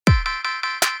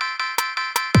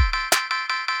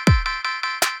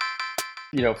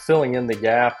filling in the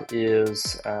gap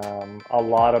is a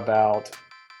lot about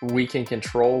we can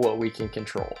control what we can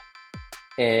control,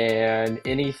 and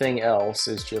anything else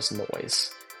is just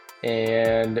noise.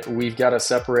 And we've got to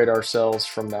separate ourselves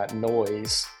from that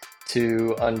noise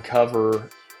to uncover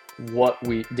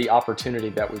the opportunity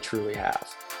that we truly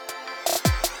have.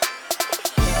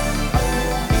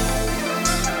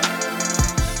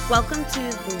 Welcome to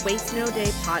the Waste No Day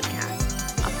podcast,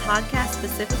 a podcast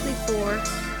specifically for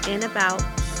and about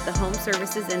the home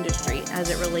services industry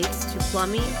as it relates to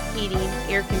plumbing, heating,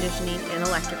 air conditioning, and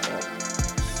electrical.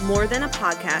 More than a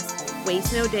podcast,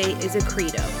 Waste No Day is a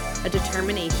credo, a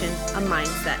determination, a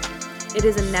mindset. It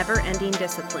is a never-ending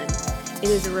discipline. It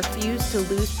is a refuse to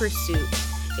lose pursuit.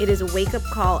 It is a wake-up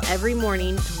call every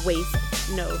morning to waste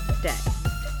no day.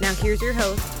 Now here's your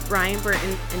hosts, Brian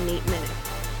Burton and Nate Minnick.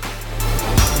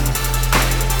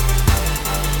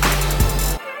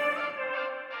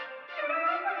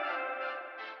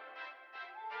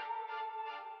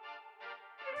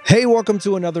 Hey, welcome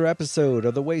to another episode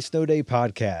of the Waste No Day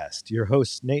podcast. Your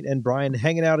hosts, Nate and Brian,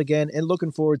 hanging out again and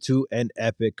looking forward to an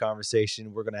epic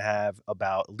conversation we're going to have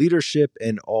about leadership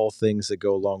and all things that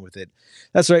go along with it.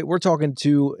 That's right. We're talking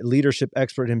to leadership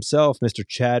expert himself, Mr.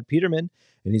 Chad Peterman,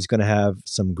 and he's going to have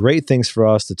some great things for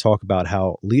us to talk about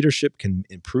how leadership can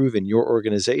improve in your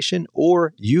organization,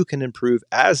 or you can improve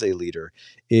as a leader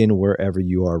in wherever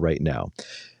you are right now.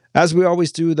 As we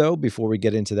always do, though, before we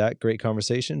get into that great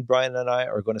conversation, Brian and I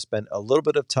are going to spend a little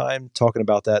bit of time talking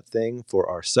about that thing for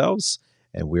ourselves,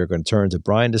 and we're going to turn to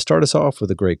Brian to start us off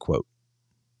with a great quote.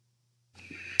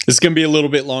 This is going to be a little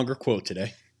bit longer quote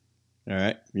today. All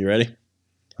right, you ready?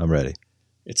 I'm ready.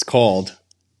 It's called,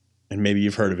 and maybe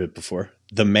you've heard of it before,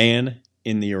 The Man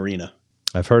in the Arena.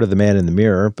 I've heard of The Man in the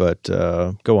Mirror, but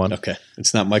go on. Okay,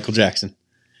 it's not Michael Jackson.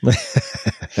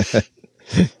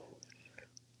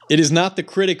 It is not the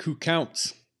critic who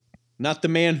counts, not the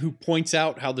man who points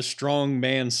out how the strong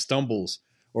man stumbles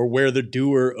or where the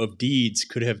doer of deeds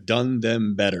could have done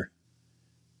them better.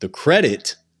 The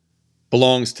credit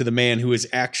belongs to the man who is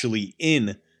actually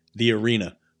in the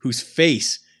arena, whose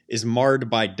face is marred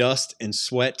by dust and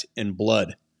sweat and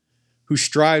blood, who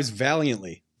strives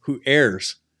valiantly, who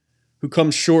errs, who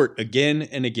comes short again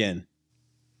and again,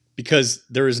 because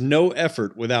there is no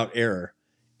effort without error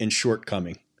and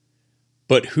shortcoming.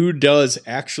 But who does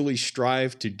actually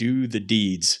strive to do the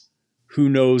deeds? Who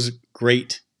knows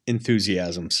great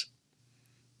enthusiasms?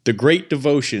 The great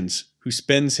devotions, who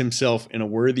spends himself in a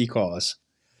worthy cause,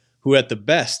 who at the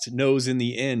best knows in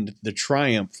the end the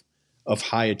triumph of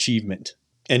high achievement,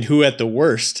 and who at the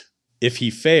worst, if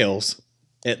he fails,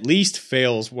 at least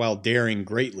fails while daring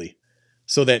greatly,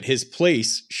 so that his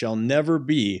place shall never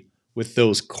be with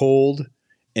those cold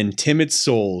and timid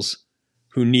souls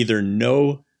who neither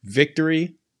know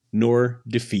victory nor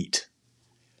defeat.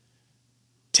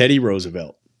 Teddy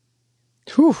Roosevelt.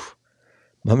 Whew.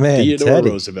 My man, Theodore Teddy.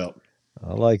 Roosevelt.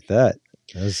 I like that.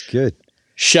 That's good.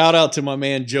 Shout out to my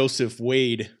man Joseph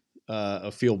Wade,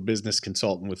 a field business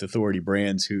consultant with Authority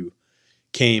Brands, who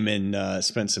came and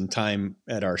spent some time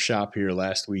at our shop here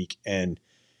last week and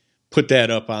put that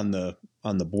up on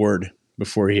the board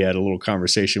before he had a little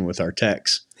conversation with our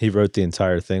techs. He wrote the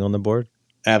entire thing on the board?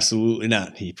 Absolutely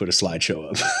not. He put a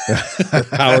slideshow up.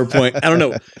 PowerPoint.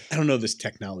 I don't know this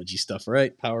technology stuff,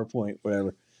 right? PowerPoint,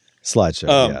 whatever.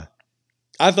 Slideshow, yeah.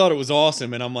 I thought it was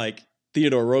awesome. And I'm like,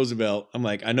 Theodore Roosevelt, I'm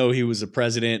like, I know he was a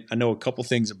president. I know a couple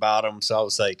things about him. So I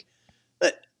was like,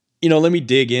 let me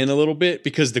dig in a little bit,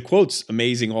 because the quote's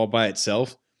amazing all by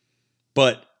itself.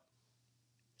 But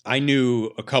I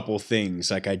knew a couple things.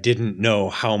 Like, I didn't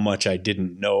know how much I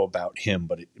didn't know about him,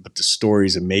 but the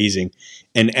story's amazing.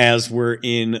 And as we're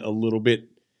in a little bit,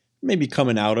 maybe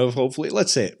coming out of, hopefully,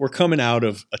 let's say we're coming out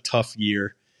of a tough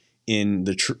year in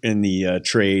the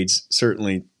trades,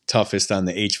 certainly toughest on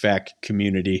the HVAC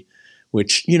community,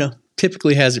 which,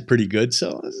 typically has it pretty good.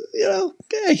 So,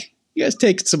 hey, you guys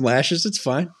take some lashes. It's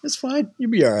fine. It's fine.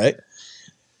 You'll be all right.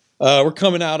 We're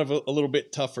coming out of a little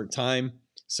bit tougher time.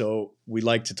 So we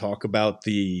like to talk about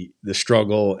the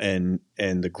struggle and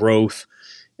the growth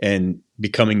and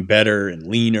becoming better and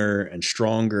leaner and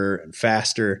stronger and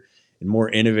faster and more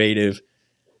innovative.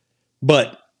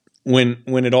 But when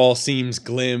it all seems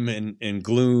glim and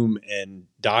gloom and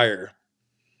dire,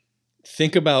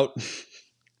 think about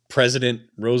President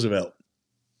Roosevelt.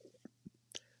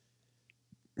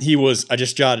 I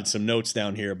just jotted some notes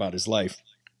down here about his life.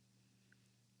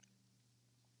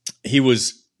 He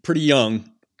was pretty young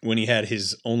when he had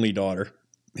his only daughter,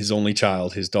 his only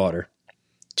child, his daughter.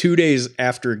 2 days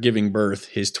after giving birth,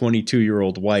 his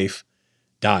 22-year-old wife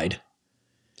died.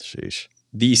 Sheesh.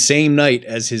 The same night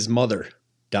as his mother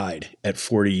died at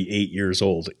 48 years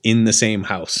old in the same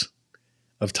house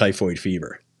of typhoid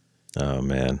fever. Oh,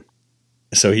 man.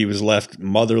 So he was left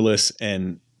motherless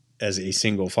and as a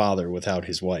single father without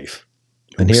his wife.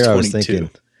 And here I was thinking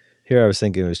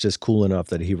it was just cool enough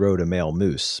that he rode a male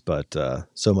moose, but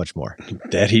so much more.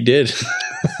 That he did.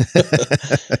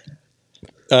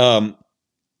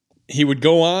 He would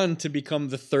go on to become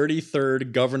the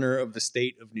 33rd governor of the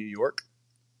state of New York,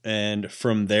 and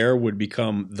from there would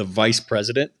become the vice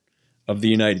president of the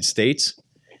United States.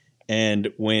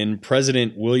 And when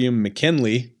President William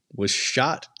McKinley was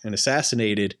shot and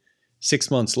assassinated 6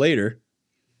 months later,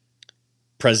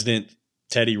 President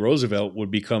Teddy Roosevelt would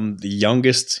become the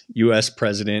youngest U.S.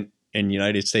 president in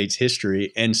United States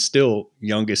history and still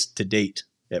youngest to date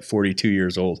at 42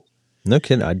 years old. No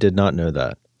kidding. I did not know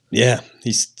that. Yeah,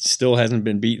 he still hasn't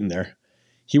been beaten there.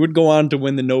 He would go on to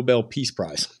win the Nobel Peace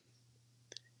Prize.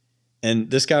 And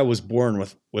this guy was born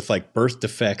with like birth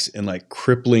defects and like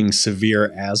crippling severe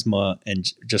asthma and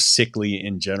just sickly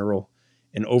in general,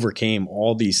 and overcame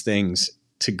all these things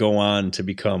to go on to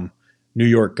become New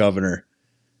York governor,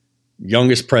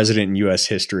 youngest president in U.S.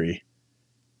 history,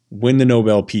 win the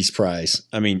Nobel Peace Prize.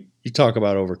 I mean, you talk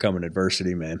about overcoming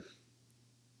adversity, man.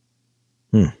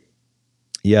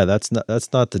 Yeah, that's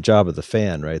not the job of the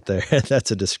fan right there. That's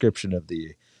a description of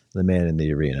the man in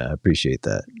the arena. I appreciate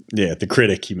that. Yeah, the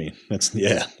critic, you mean. That's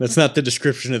not the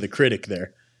description of the critic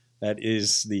there. That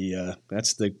is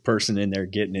that's the person in there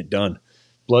getting it done.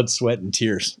 Blood, sweat, and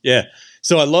tears. Yeah.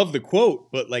 So I love the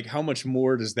quote, but like how much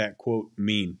more does that quote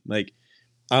mean? Like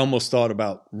I almost thought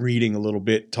about reading a little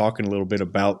bit, talking a little bit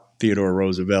about Theodore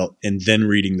Roosevelt and then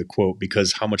reading the quote,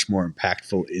 because how much more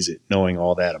impactful is it knowing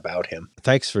all that about him?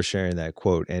 Thanks for sharing that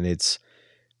quote. And it's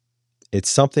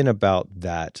something about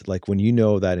that, like when you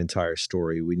know that entire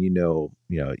story, when you know,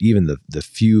 even the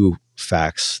few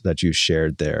facts that you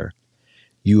shared there,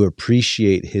 you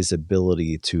appreciate his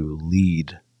ability to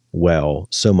lead well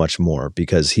so much more,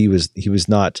 because he's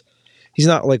not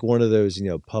like one of those,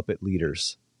 puppet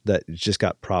leaders that just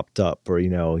got propped up, or,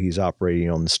 he's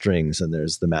operating on the strings and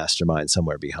there's the mastermind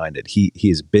somewhere behind it. He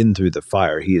has been through the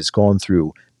fire. He has gone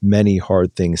through many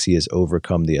hard things. He has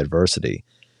overcome the adversity.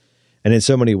 And in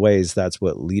so many ways, that's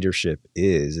what leadership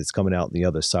is. It's coming out on the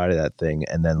other side of that thing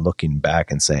and then looking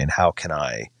back and saying, how can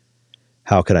I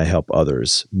help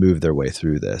others move their way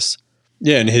through this?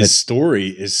 Yeah. And his story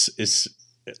is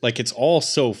like, it's all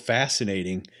so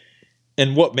fascinating.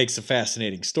 And what makes a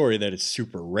fascinating story, that it's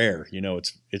super rare.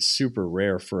 It's super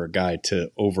rare for a guy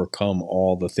to overcome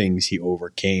all the things he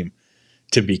overcame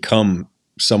to become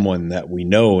someone that we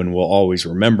know and will always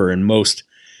remember. And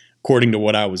according to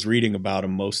what I was reading about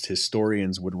him, most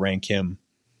historians would rank him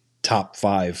top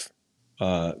 5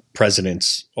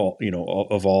 presidents,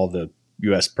 of all the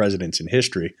U.S. presidents in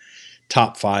history,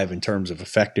 top 5 in terms of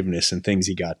effectiveness and things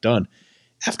he got done.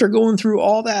 After going through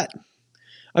all that,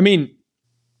 I mean,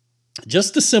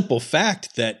 just the simple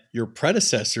fact that your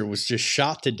predecessor was just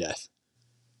shot to death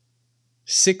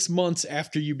 6 months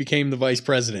after you became the vice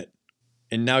president,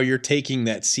 and now you're taking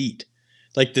that seat.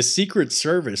 Like the Secret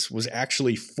Service was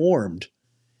actually formed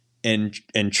and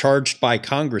charged by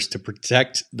Congress to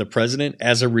protect the president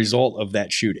as a result of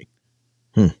that shooting.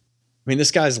 I mean,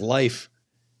 this guy's life,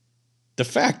 the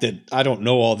fact that I don't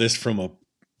know all this from a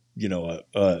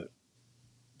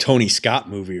Tony Scott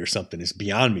movie or something is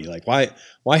beyond me. Like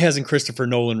why hasn't Christopher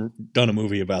Nolan done a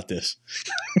movie about this?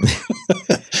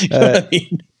 You know what I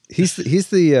mean? He's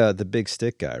the big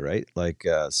stick guy, right? Like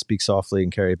speak softly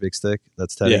and carry a big stick.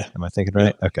 That's Teddy. Yeah. Am I thinking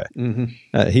right? Yeah. Okay.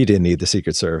 Mm-hmm. He didn't need the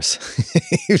Secret Service.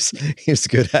 he was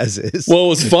good as is. Well,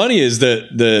 what's funny is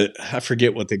that I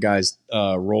forget what the guy's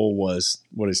role was,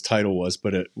 what his title was,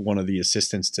 but one of the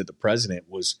assistants to the president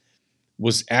was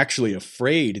actually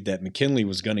afraid that McKinley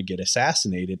was going to get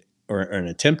assassinated, or an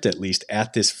attempt at least,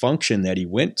 at this function that he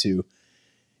went to.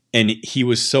 And he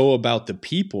was so about the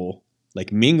people,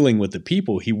 like mingling with the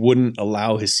people, he wouldn't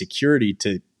allow his security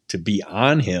to be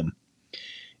on him.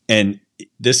 And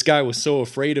this guy was so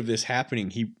afraid of this happening,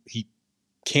 he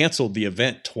canceled the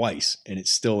event twice, and it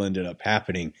still ended up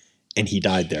happening, and he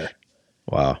died there.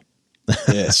 Wow.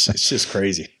 Yeah, it's just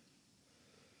crazy.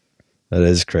 That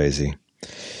is crazy.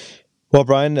 Well,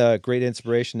 Brian, great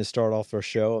inspiration to start off our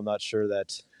show. I'm not sure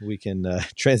that we can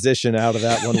transition out of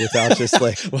that one without just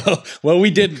like... well,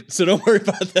 we didn't, so don't worry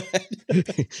about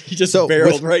that. He just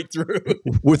barreled right through.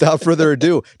 Without further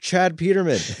ado, Chad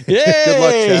Peterman. Yay! Good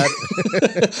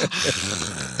luck,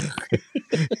 Chad.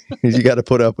 You got to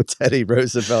put up with Teddy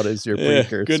Roosevelt as your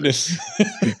precursor. Goodness.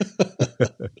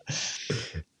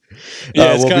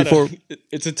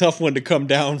 It's a tough one to come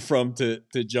down from to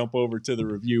jump over to the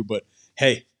review, but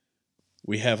hey,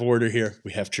 We have order here.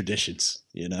 We have traditions,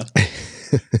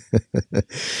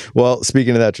 Well,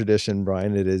 speaking of that tradition,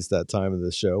 Brian, it is that time of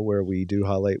the show where we do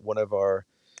highlight one of our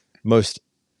most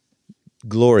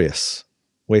glorious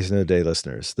Waste No Day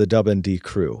listeners, the Dub and D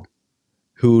crew.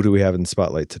 Who do we have in the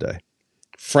spotlight today?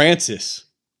 Francis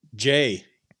J.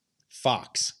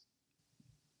 Fox.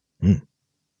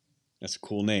 That's a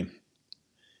cool name.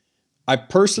 I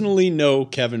personally know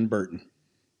Kevin Burton.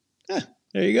 There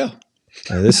you go.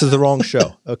 This is the wrong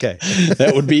show. Okay.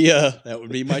 that would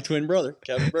be my twin brother,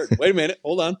 Kevin Burton. Wait a minute.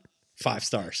 Hold on. 5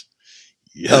 stars.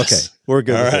 Yes. Okay. We're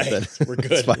good. All with right. it then. We're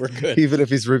good. We're good. Even if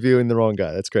he's reviewing the wrong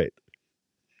guy. That's great.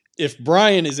 If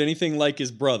Brian is anything like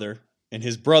his brother, and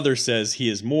his brother says he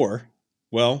is more,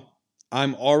 well,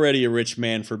 I'm already a rich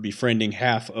man for befriending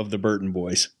half of the Burton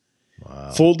boys.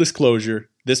 Wow. Full disclosure,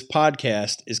 this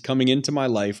podcast is coming into my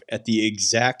life at the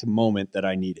exact moment that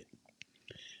I need it.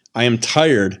 I am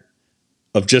tired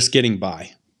of just getting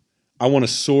by. I want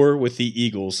to soar with the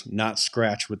eagles, not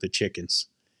scratch with the chickens.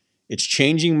 It's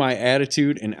changing my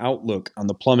attitude and outlook on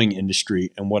the plumbing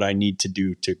industry and what I need to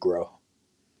do to grow.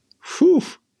 Whew.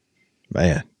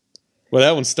 Man. Well,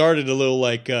 that one started a little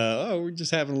like, we're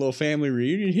just having a little family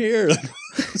reunion here.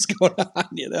 What's going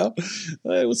on,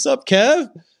 Hey, what's up, Kev?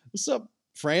 What's up,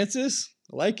 Francis?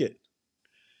 I like it.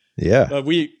 Yeah. But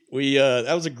we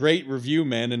that was a great review,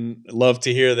 man, and love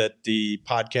to hear that the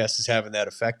podcast is having that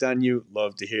effect on you.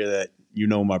 Love to hear that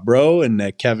my bro and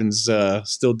that Kevin's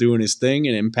still doing his thing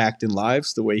and impacting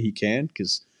lives the way he can,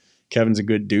 because Kevin's a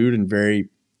good dude and very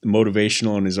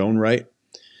motivational in his own right.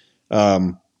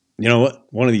 You know what?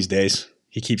 One of these days,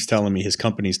 he keeps telling me his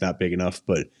company's not big enough,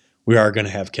 but we are going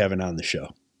to have Kevin on the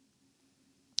show.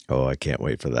 Oh, I can't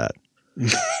wait for that.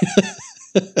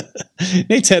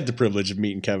 Nate's had the privilege of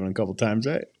meeting Kevin a couple times,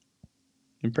 right?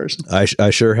 In person. I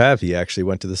sure have. He actually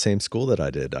went to the same school that I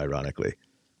did, ironically.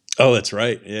 Oh, that's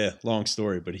right. Yeah, long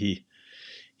story, but he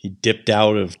dipped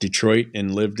out of Detroit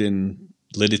and lived in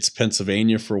Lidditz,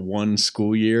 Pennsylvania for one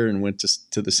school year and went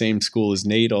to the same school as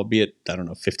Nate, albeit,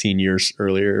 15 years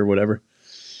earlier or whatever.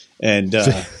 And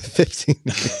 15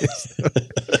 years.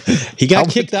 He got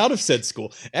kicked out of said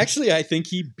school. Actually, I think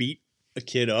he beat a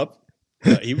kid up.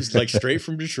 He was like straight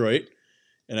from Detroit,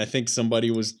 and I think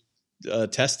somebody was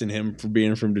testing him for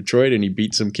being from Detroit, and he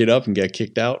beat some kid up and got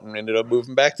kicked out and ended up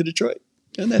moving back to Detroit.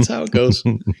 And that's how it goes.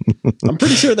 I'm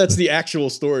pretty sure that's the actual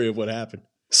story of what happened.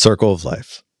 Circle of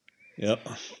life. Yep.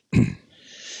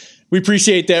 We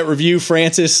appreciate that review,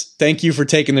 Francis. Thank you for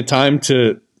taking the time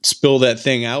to spill that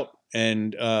thing out.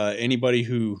 And anybody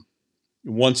who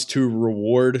wants to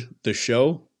reward the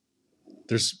show,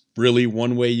 there's really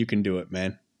one way you can do it,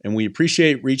 man. And we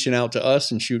appreciate reaching out to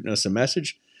us and shooting us a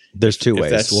message. There's two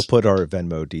ways. We'll put our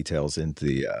Venmo details into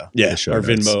the show our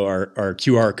notes. Venmo, our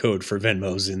QR code for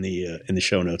Venmos in the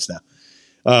show notes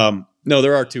now. No,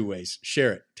 there are two ways.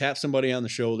 Share it. Tap somebody on the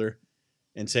shoulder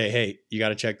and say, hey, you got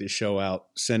to check this show out.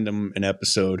 Send them an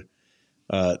episode.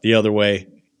 The other way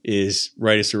is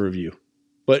write us a review.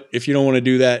 But if you don't want to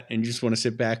do that and you just want to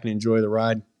sit back and enjoy the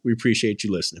ride, we appreciate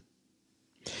you listening.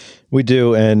 We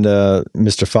do. And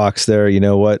Mr. Fox there, you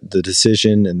know what? The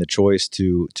decision and the choice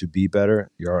to be better,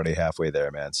 you're already halfway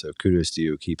there, man. So kudos to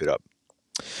you. Keep it up.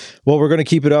 Well, we're going to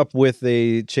keep it up with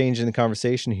a change in the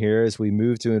conversation here as we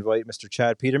move to invite Mr.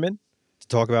 Chad Peterman to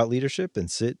talk about leadership and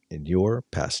sit in your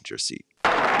passenger seat.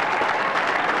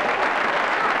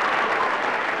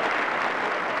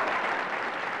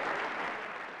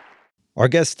 Our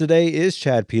guest today is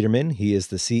Chad Peterman. He is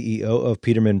the CEO of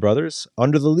Peterman Brothers.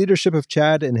 Under the leadership of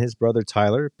Chad and his brother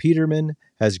Tyler, Peterman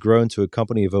has grown to a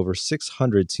company of over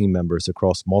 600 team members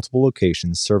across multiple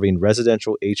locations, serving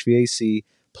residential HVAC,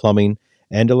 plumbing,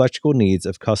 and electrical needs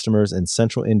of customers in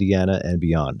central Indiana and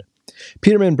beyond.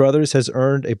 Peterman Brothers has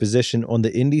earned a position on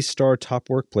the Indy Star Top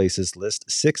Workplaces list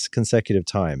 6 consecutive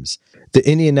times, the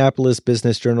Indianapolis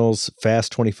Business Journal's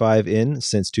Fast 25 in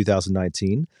since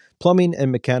 2019, Plumbing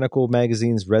and Mechanical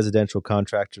Magazine's Residential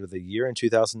Contractor of the Year in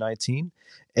 2019,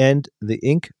 and the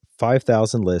Inc.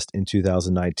 5000 list in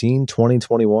 2019,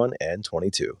 2021, and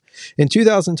 22. In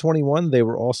 2021, they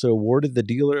were also awarded the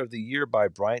Dealer of the Year by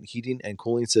Bryant Heating and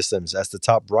Cooling Systems as the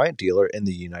top Bryant dealer in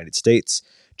the United States.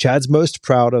 Chad's most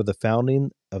proud of the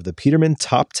founding of the Peterman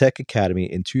Top Tech Academy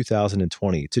in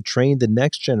 2020 to train the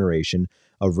next generation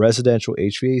of residential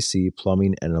HVAC,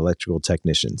 plumbing, and electrical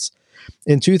technicians.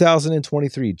 In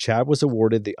 2023, Chad was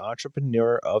awarded the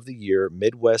Entrepreneur of the Year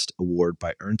Midwest Award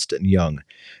by Ernst & Young.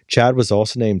 Chad was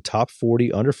also named Top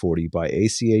 40 Under 40 by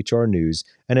ACHR News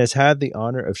and has had the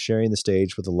honor of sharing the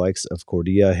stage with the likes of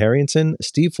Cordia Harrington,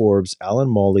 Steve Forbes, Alan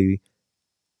Mulally,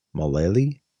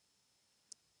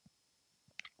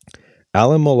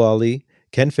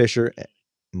 Ken Fisher,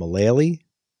 Mullally,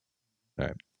 all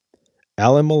right,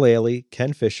 Alan Mullally,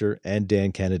 Ken Fisher, and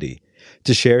Dan Kennedy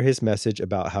to share his message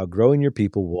about how growing your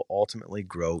people will ultimately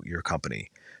grow your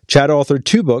company. Chad authored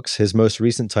 2 books, his most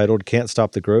recent titled Can't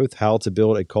Stop the Growth, How to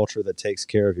Build a Culture That Takes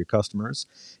Care of Your Customers.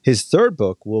 His 3rd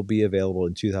book will be available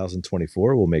in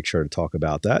 2024. We'll make sure to talk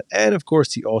about that. And of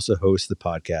course, he also hosts the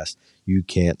podcast, You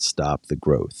Can't Stop the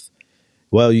Growth.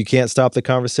 Well, you can't stop the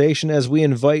conversation as we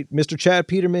invite Mr. Chad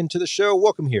Peterman to the show.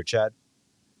 Welcome here, Chad.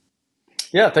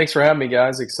 Yeah, thanks for having me,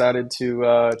 guys. Excited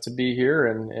to be here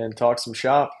and talk some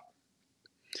shop.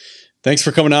 Thanks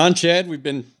for coming on, Chad. We've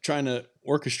been trying to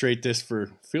orchestrate this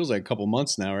for feels like a couple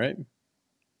months now, right?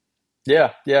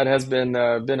 Yeah, it has been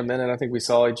a minute. I think we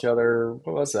saw each other.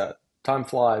 What was that? Time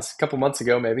flies. A couple months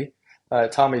ago, maybe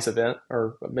at Tommy's event,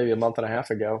 or maybe a month and a half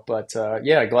ago. But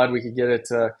yeah, glad we could get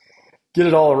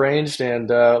it all arranged and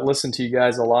listen to you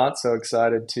guys a lot. So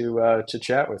excited to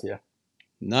chat with you.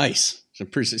 Nice.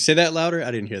 Appreciate. Say that louder.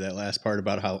 I didn't hear that last part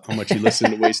about how much you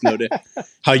listen to Waste No Day.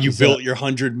 How you built your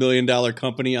 $100 million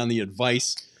company on the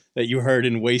advice that you heard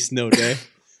in Waste No Day.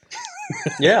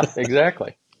 Yeah,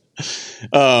 exactly.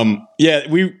 Yeah,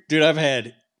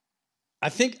 I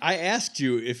think I asked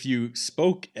you if you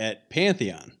spoke at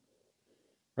Pantheon,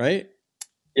 right?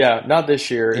 Yeah, not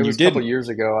this year. And It you was a couple didn't. of years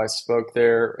ago. I spoke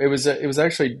there. It was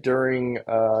actually during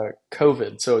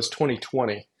COVID, so it was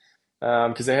 2020.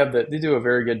 Because they do a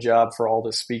very good job for all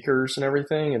the speakers and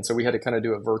everything, and so we had to kind of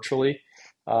do it virtually.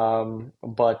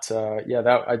 But yeah,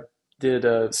 that I did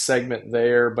a segment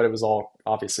there, but it was all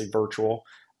obviously virtual.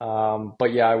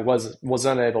 But yeah, I was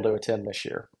unable to attend this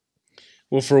year.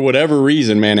 Well, for whatever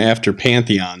reason, man, after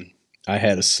Pantheon, I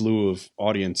had a slew of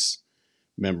audience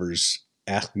members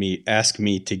ask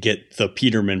me to get the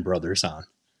Peterman brothers on.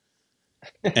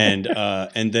 And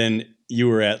then you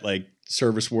were at like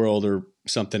Service World or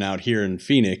something out here in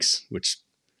Phoenix, which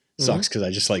Hmm. sucks because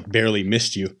I just like barely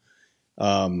missed you.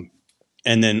 And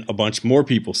then a bunch more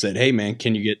people said, "Hey man,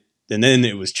 can you get?" And then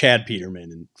it was Chad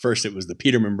Peterman, and first it was the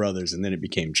Peterman brothers, and then it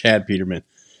became Chad Peterman.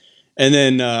 And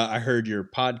then I heard your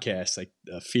podcast, like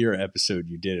a Fear episode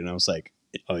you did, and I was like,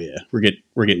 "Oh yeah,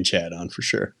 we're getting Chad on for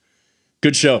sure."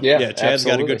 Good show. Yeah, Yeah, Chad's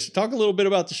got a good. absolutely. Talk a little bit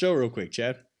about the show real quick,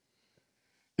 Chad.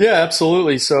 Yeah,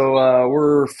 absolutely. So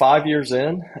we're 5 years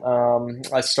in.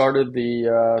 I started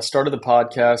the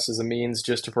podcast as a means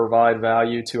just to provide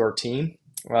value to our team,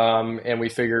 and we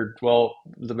figured, well,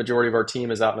 the majority of our team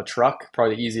is out in a truck.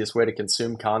 Probably the easiest way to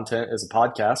consume content is a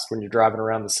podcast when you're driving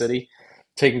around the city,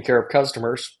 taking care of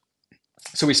customers.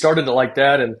 So we started it like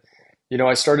that, and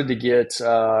I started to get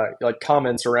like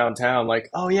comments around town, like,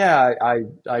 "Oh yeah,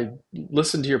 I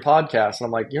listened to your podcast," and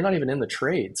I'm like, "You're not even in the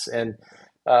trades," and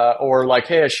or like,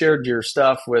 "Hey, I shared your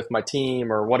stuff with my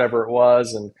team," or whatever it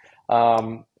was, and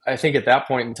I think at that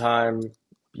point in time,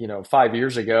 5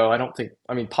 years ago, I don't think,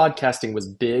 I mean, podcasting was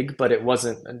big, but it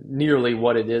wasn't nearly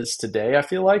what it is today, I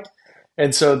feel like.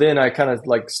 And so then I kind of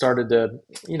like started to,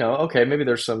 okay, maybe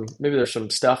there's some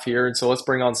stuff here, and so let's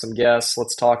bring on some guests,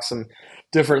 let's talk some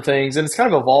different things, and it's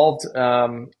kind of evolved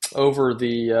over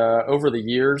the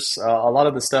years. A lot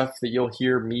of the stuff that you'll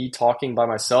hear me talking by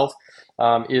myself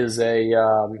is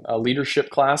a leadership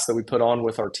class that we put on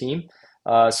with our team.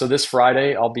 So this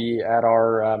Friday, I'll be at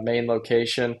our main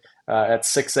location at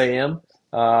 6 a.m.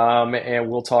 And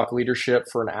we'll talk leadership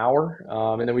for an hour.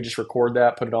 And then we just record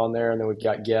that, put it on there, and then we've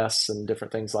got guests and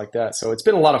different things like that. So it's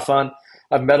been a lot of fun.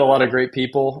 I've met a lot of great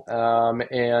people,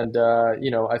 and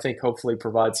I think hopefully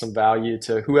provide some value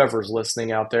to whoever's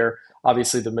listening out there.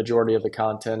 Obviously, the majority of the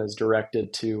content is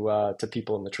directed to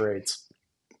people in the trades.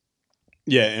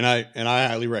 Yeah, and I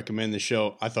highly recommend the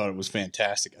show. I thought it was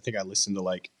fantastic. I think I listened to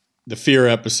like the Fear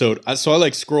episode. So I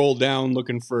like scroll down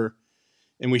looking for,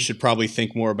 and we should probably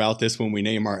think more about this when we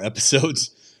name our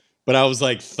episodes. But I was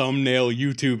like thumbnail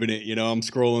YouTubing it. I'm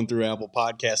scrolling through Apple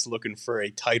Podcasts looking for a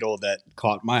title that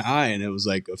caught my eye, and it was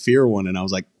like a Fear one, and I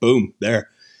was like, boom, there.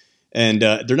 And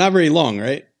they're not very long,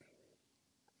 right?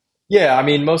 Yeah, I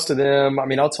mean, most of them, I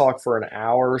mean, I'll talk for an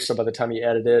hour. So by the time you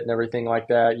edit it and everything like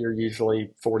that, you're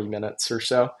usually 40 minutes or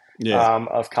so Yeah.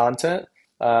 of content.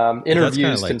 Well, that's kind of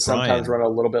Interviews can like sometimes Brian.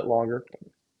 run a little bit longer.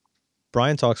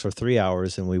 Brian talks for 3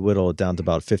 hours, and we whittle it down to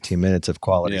about 15 minutes of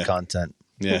quality Yeah. content.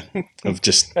 Yeah. Of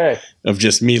just Hey, of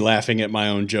just me laughing at my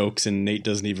own jokes, and Nate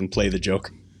doesn't even play the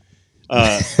joke.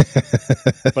 Uh,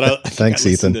 but Thanks,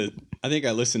 Ethan. I think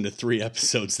I listened to 3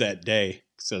 episodes that day.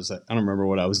 So I was like, I don't remember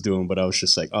what I was doing, but I was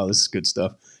just like, oh, this is good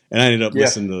stuff. And I ended up yeah,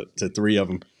 listening to 3 of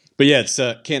them. But yeah, it's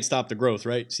Can't Stop the Growth,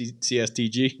 right?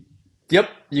 CSTG. yep,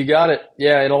 you got it.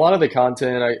 Yeah, and a lot of the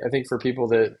content, I think for people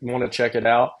that want to check it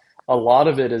out, a lot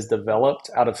of it is developed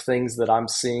out of things that I'm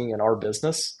seeing in our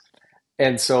business.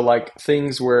 And so like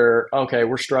things where, okay,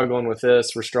 we're struggling with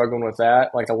this, we're struggling with that.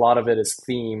 Like a lot of it is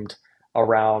themed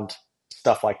around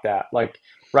stuff like that. Like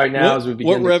right now, as we What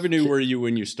begin to, revenue were you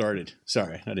when you started?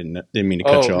 Sorry, I didn't mean to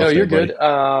cut oh, you no, off you're there, good.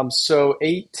 buddy. So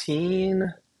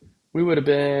 18, we would have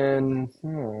been,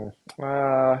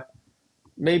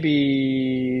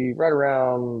 maybe right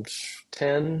around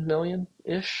 10 million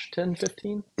ish, 10,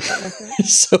 15, something like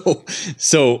that.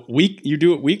 So you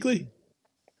do it weekly?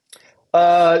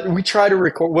 We try to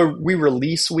record. We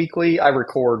release weekly. I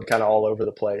record kind of all over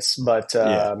the place,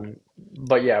 Yeah.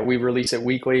 but yeah, we release it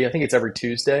weekly. I think it's every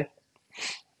Tuesday.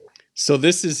 So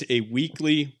this is a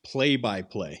weekly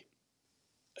play-by-play,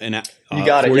 and You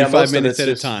got it. Yeah, 45 most of minutes it's at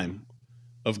a just. time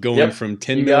of going Yep, from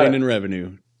 10 you got million it. in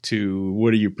revenue to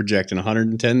what are you projecting?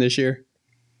 110 this year?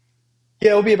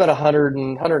 Yeah, it'll be about 100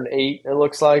 and 108. It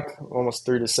looks like almost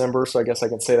through December, so I guess I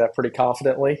can say that pretty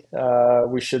confidently.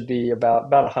 We should be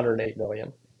about 108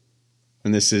 million.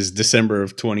 And this is December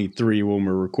of 23 when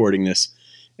we're recording this,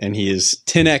 and he is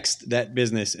 10x that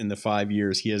business in the 5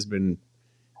 years he has been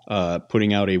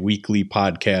putting out a weekly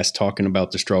podcast talking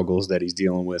about the struggles that he's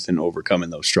dealing with and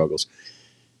overcoming those struggles.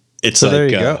 It's So like there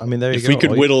you go. I mean, there you if go. we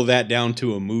could whittle that down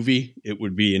to a movie, it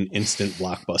would be an instant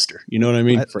blockbuster. You know what I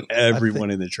mean? I, For I think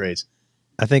everyone in the trades.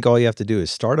 I think all you have to do is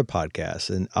start a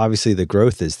podcast, and obviously the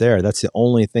growth is there. That's the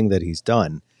only thing that he's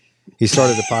done. He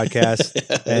started a podcast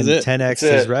That's and it. 10x That's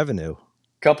his it. revenue.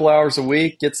 Couple hours a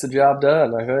week gets the job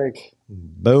done, I think.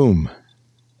 Boom.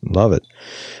 Love it.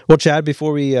 Well, Chad,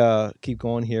 before we keep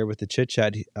going here with the chit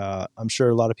chat, I'm sure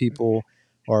a lot of people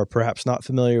are perhaps not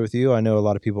familiar with you. I know a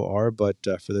lot of people are, but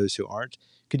for those who aren't,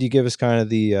 could you give us kind of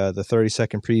the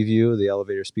 30-second preview, the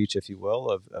elevator speech, if you will,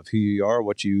 of who you are,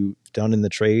 what you've done in the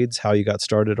trades, how you got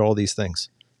started, all these things?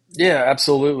 Yeah,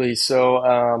 absolutely. So,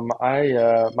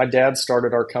 my dad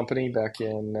started our company back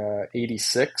in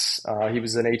 '86. He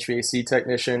was an HVAC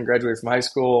technician, graduated from high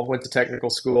school, went to technical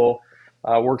school,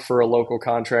 worked for a local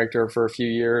contractor for a few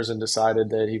years, and decided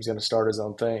that he was going to start his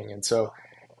own thing. And so,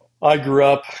 I grew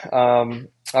up.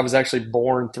 I was actually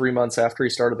born 3 months after he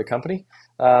started the company,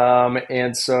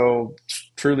 and so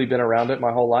truly been around it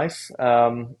my whole life.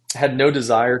 Had no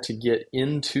desire to get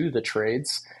into the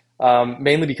trades,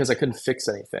 mainly because I couldn't fix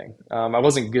anything. I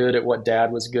wasn't good at what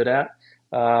Dad was good at,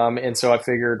 and so I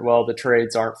figured, well, the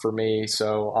trades aren't for me,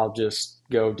 so I'll just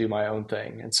go do my own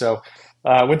thing. And so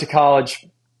I went to college,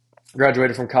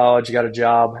 graduated from college, got a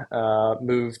job,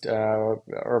 moved.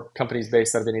 Our company's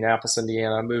based out of Indianapolis,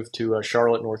 Indiana. Moved to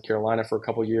Charlotte, North Carolina for a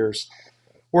couple years.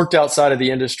 Worked outside of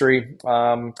the industry.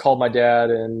 Called my dad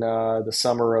in the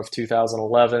summer of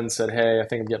 2011. Said, "Hey, I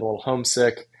think I'm getting a little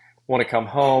homesick. Want to come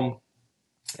home,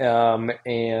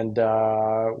 and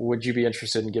would you be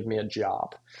interested in giving me a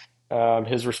job?"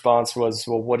 His response was,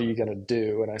 "Well, what are you going to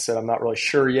do?" And I said, "I'm not really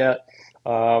sure yet,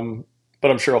 but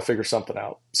I'm sure I'll figure something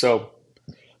out." So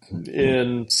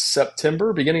in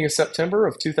September, beginning of September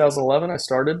of 2011, I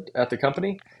started at the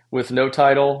company with no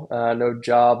title, no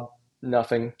job,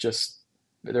 nothing. Just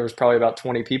there was probably about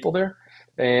 20 people there,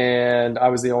 and I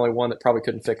was the only one that probably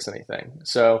couldn't fix anything.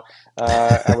 So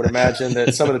I would imagine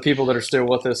that some of the people that are still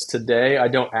with us today, I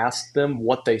don't ask them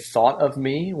what they thought of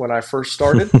me when I first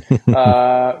started,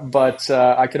 but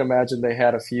I can imagine they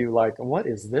had a few like, "What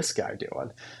is this guy doing?"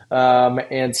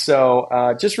 And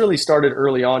so just really started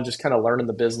early on, just kind of learning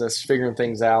the business, figuring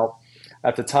things out.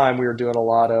 At the time, we were doing a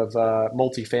lot of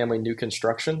multifamily new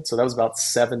construction. So that was about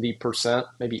 70%,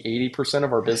 maybe 80%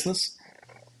 of our business.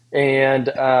 And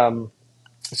so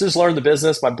just learned the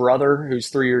business. My brother, who's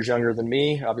 3 years younger than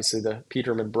me, obviously the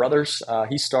Peterman Brothers,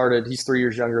 he's 3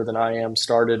 years younger than I am,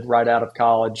 started right out of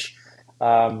college.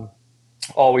 Um,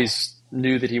 Always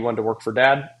knew that he wanted to work for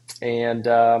Dad. And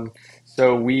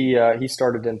so he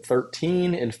started in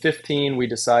 13. In 15, we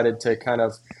decided to kind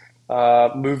of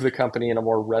move the company in a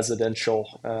more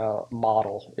residential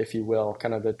model, if you will,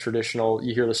 kind of the traditional,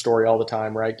 you hear the story all the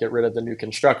time, right? Get rid of the new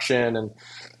construction and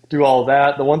do all of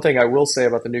that. The one thing I will say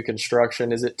about the new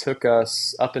construction is it took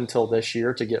us up until this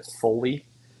year to get fully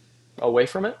away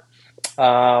from it.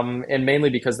 And mainly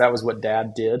because that was what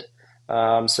Dad did.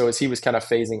 So as he was kind of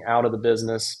phasing out of the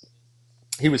business,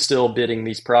 he was still bidding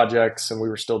these projects and we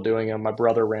were still doing them. My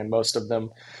brother ran most of them.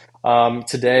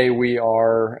 Today we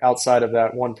are outside of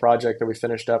that one project that we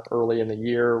finished up early in the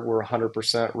year. We're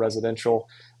 100% residential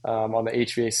on the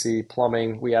HVAC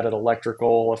plumbing. We added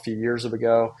electrical a few years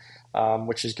ago,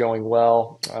 which is going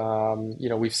well.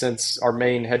 We've since our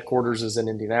main headquarters is in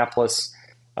Indianapolis.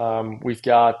 We've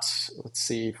got, let's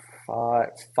see,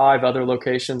 five other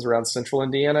locations around central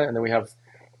Indiana, and then we have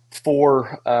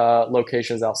four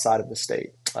locations outside of the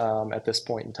state. at this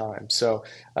point in time. So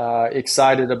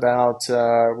excited about,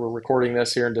 we're recording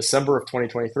this here in December of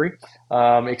 2023.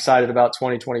 Excited about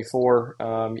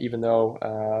 2024, even though,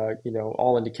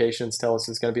 all indications tell us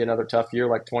it's going to be another tough year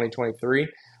like 2023.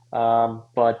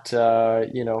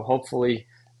 Hopefully,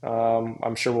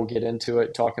 I'm sure we'll get into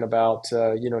it talking about,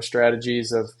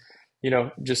 strategies of,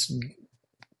 just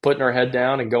putting our head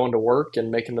down and going to work and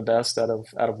making the best out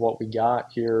of what we got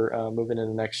here, moving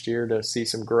into next year to see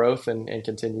some growth and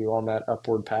continue on that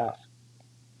upward path.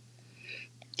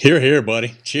 Hear, hear, buddy.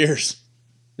 Cheers.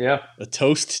 Yeah. A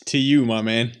toast to you, my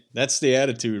man. That's the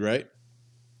attitude, right?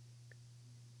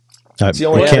 It's the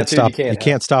only attitude you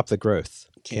can't stop the growth.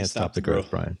 Can't stop the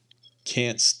growth, Brian.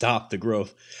 Can't stop the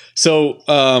growth. So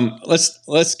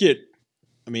let's get,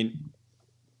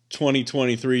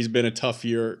 2023 has been a tough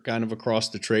year kind of across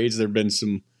the trades. There have been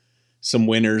some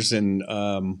winners and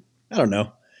I don't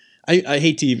know. I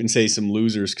hate to even say some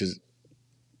losers because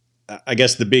I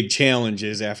guess the big challenge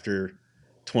is after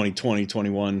 2020,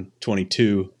 21,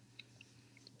 22,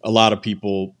 a lot of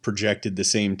people projected the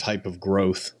same type of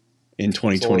growth in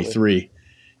 2023. Absolutely.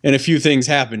 And a few things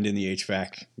happened in the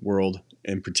HVAC world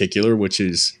in particular, which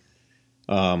is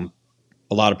a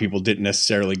lot of people didn't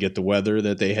necessarily get the weather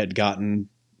that they had gotten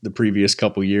the previous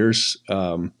couple years.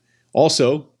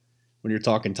 Also, when you're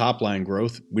talking top line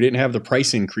growth, we didn't have the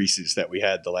price increases that we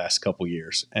had the last couple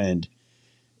years. And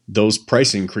those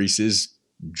price increases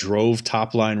drove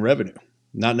top line revenue,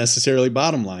 not necessarily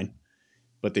bottom line,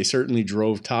 but they certainly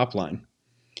drove top line.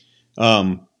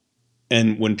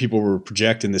 And when people were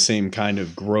projecting the same kind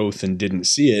of growth and didn't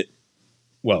see it,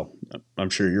 well, I'm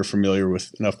sure you're familiar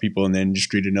with enough people in the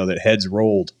industry to know that heads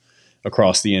rolled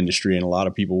across the industry and a lot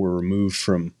of people were removed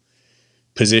from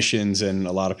positions and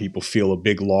a lot of people feel a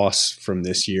big loss from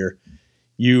this year.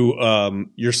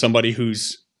 You're somebody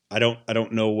who's, I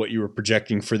don't know what you were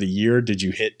projecting for the year. Did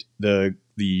you hit the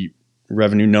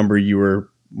revenue number you were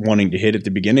wanting to hit at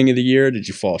the beginning of the year? Did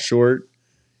you fall short?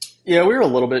 Yeah, we were a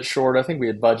little bit short. I think we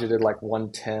had budgeted like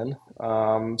 110.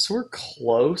 So we're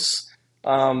close.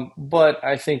 But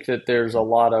I think that there's a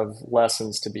lot of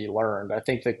lessons to be learned. I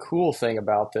think the cool thing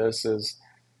about this is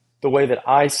the way that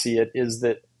I see it is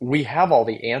that we have all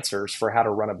the answers for how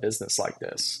to run a business like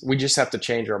this. We just have to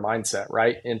change our mindset,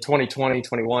 right? In 2020,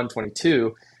 21,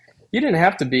 22, you didn't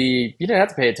have to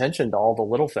pay attention to all the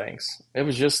little things. It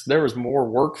was just, there was more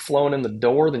work flowing in the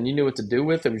door than you knew what to do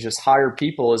with. It was just hire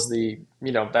people as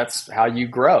that's how you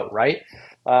grow, right?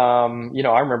 I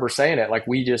remember saying it, like,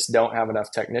 we just don't have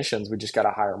enough technicians. We just got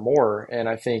to hire more. And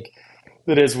I think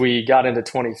that as we got into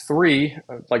 23,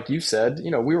 like you said,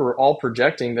 we were all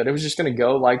projecting that it was just going to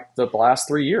go like the last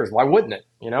 3 years. Why wouldn't it?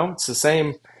 It's the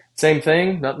same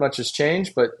thing. Not much has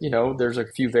changed, but there's a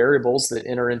few variables that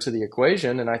enter into the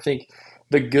equation. And I think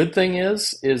the good thing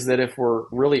is that if we're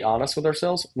really honest with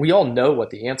ourselves, we all know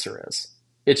what the answer is.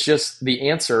 It's just the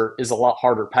answer is a lot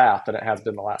harder path than it has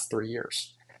been the last 3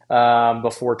 years.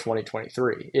 Before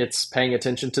 2023. It's paying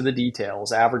attention to the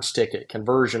details, average ticket,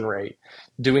 conversion rate,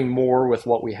 doing more with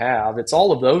what we have. It's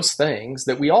all of those things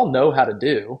that we all know how to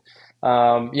do.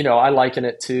 I liken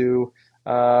it to,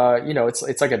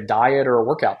 it's like a diet or a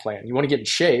workout plan. You want to get in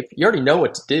shape. You already know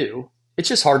what to do. It's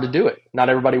just hard to do it. Not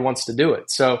everybody wants to do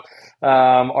it. So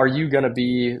are you going to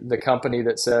be the company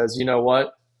that says, you know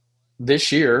what,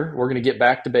 this year we're going to get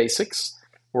back to basics.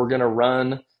 We're going to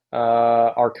run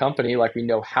our company like we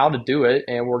know how to do it,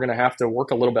 and we're going to have to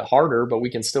work a little bit harder, but we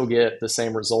can still get the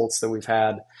same results that we've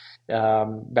had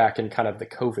back in kind of the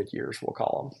COVID years, we'll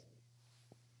call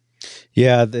them.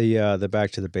 Yeah, the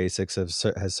back to the basics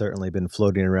has certainly been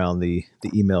floating around the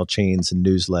email chains and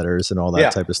newsletters and all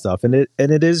that type of stuff, and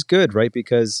it is good, right?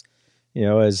 Because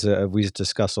as we've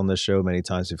discussed on this show many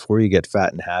times before, you get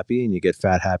fat and happy, and you get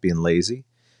fat, happy, and lazy,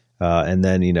 and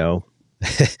then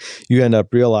you end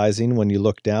up realizing when you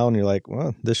look down, you're like,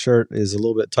 well, this shirt is a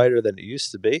little bit tighter than it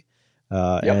used to be.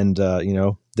 And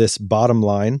this bottom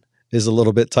line is a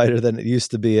little bit tighter than it used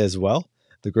to be as well.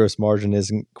 The gross margin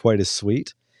isn't quite as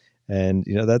sweet. And,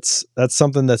 that's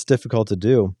something that's difficult to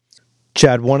do.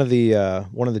 Chad, one of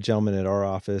the gentlemen at our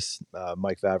office,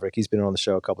 Mike Vavrick, he's been on the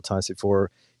show a couple times before.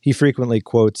 He frequently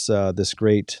quotes this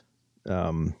great,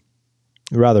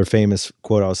 rather famous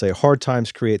quote, I'll say, hard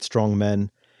times create strong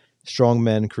men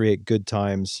create good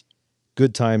times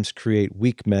create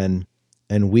weak men,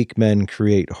 and weak men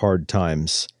create hard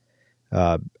times.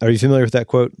 Are you familiar with that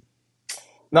quote?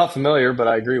 Not familiar, but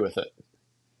I agree with it.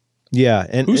 Yeah.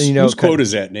 Whose quote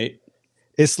is that, Nate?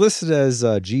 It's listed as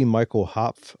G. Michael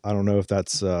Hopf. I don't know if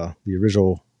that's the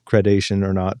original accreditation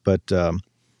or not, but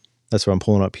That's what I'm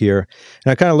pulling up here.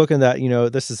 And I kind of looking at,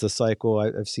 this is a cycle.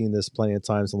 I've seen this plenty of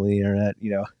times on the internet,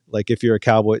 like if you're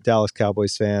a Dallas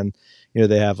Cowboys fan,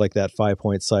 they have like that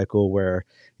 5-point cycle where,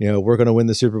 we're going to win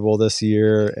the Super Bowl this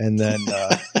year. And then,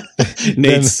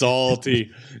 Nate's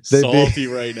salty they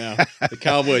right now. The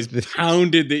Cowboys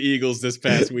pounded the Eagles this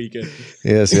past weekend.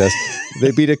 Yes.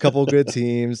 They beat a couple good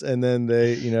teams, and then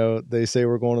they say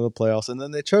we're going to the playoffs, and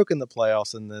then they choke in the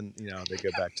playoffs, and then, they go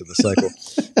back to the cycle.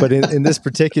 But in this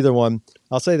particular one,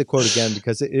 I'll say the quote again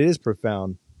because it is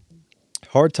profound.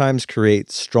 Hard times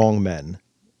create strong men,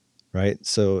 right?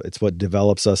 So it's what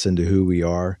develops us into who we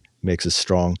are, makes us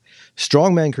strong.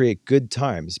 Strong men create good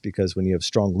times because when you have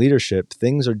strong leadership,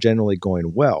 things are generally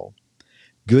going well.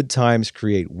 Good times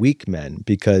create weak men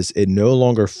because it no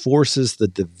longer forces the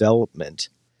development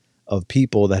of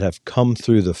people that have come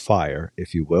through the fire,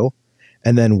 if you will.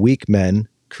 And then weak men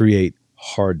create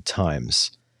hard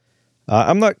times.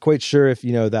 I'm not quite sure if,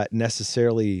 that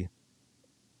necessarily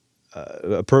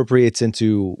appropriates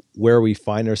into where we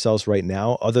find ourselves right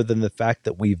now, other than the fact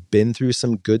that we've been through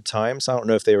some good times. I don't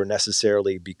know if they were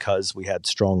necessarily because we had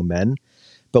strong men,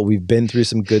 but we've been through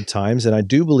some good times. And I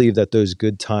do believe that those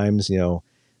good times,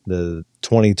 the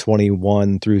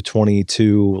 2021 through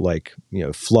 22,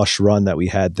 flush run that we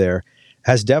had there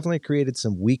has definitely created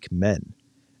some weak men.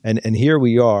 And here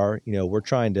we are, we're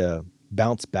trying to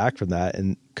bounce back from that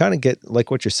and kind of get like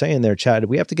what you're saying there, Chad.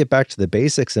 We have to get back to the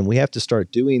basics, and we have to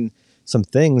start doing some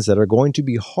things that are going to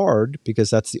be hard because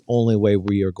that's the only way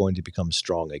we are going to become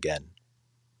strong again.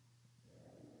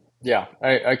 Yeah,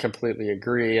 I completely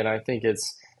agree. And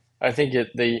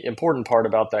the important part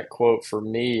about that quote for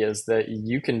me is that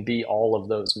you can be all of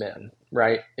those men,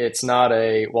 right? It's not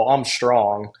well, I'm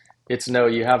strong. It's no,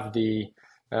 you have the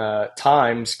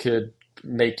times could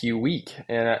make you weak.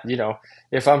 And,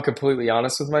 if I'm completely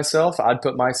honest with myself, I'd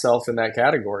put myself in that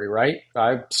category, right?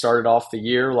 I started off the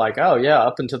year like, oh, yeah,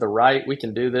 up and to the right, we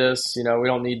can do this. We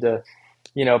don't need to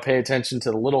pay attention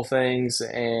to the little things.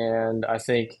 And I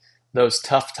think those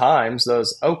tough times,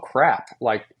 oh crap,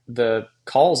 like the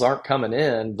calls aren't coming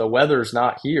in, the weather's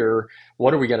not here.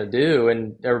 What are we going to do?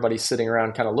 And everybody's sitting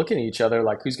around kind of looking at each other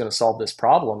like, who's going to solve this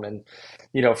problem? And,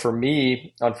 for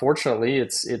me, unfortunately,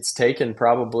 it's taken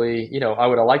probably, I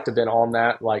would have liked to have been on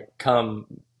that like come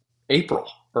April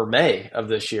or May of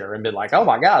this year and been like, oh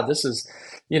my God, this is,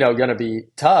 going to be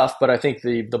tough. But I think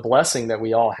the blessing that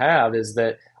we all have is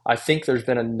that I think there's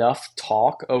been enough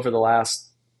talk over the last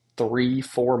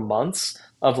 3-4 months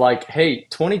of like, hey,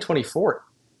 2024,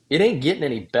 it ain't getting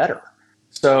any better.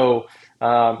 So, a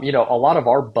lot of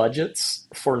our budgets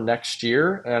for next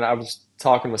year, and I was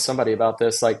talking with somebody about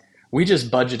this, like we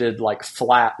just budgeted like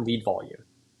flat lead volume.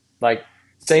 Like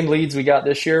same leads we got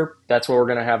this year, that's what we're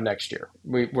going to have next year.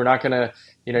 We're not going to,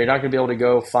 you're not going to be able to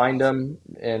go find them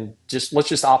and let's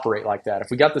just operate like that. If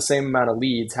we got the same amount of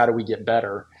leads, how do we get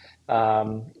better?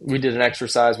 We did an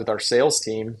exercise with our sales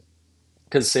team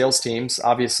because sales teams,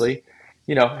 obviously,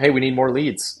 hey, we need more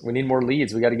leads. We need more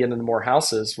leads. We got to get into more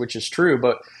houses, which is true.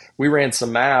 But we ran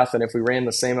some math, and if we ran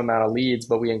the same amount of leads,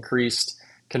 but we increased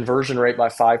conversion rate by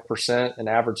 5% and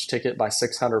average ticket by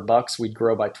 $600, we'd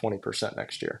grow by 20%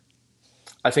 next year.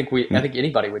 I think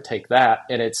anybody would take that,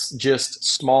 and it's just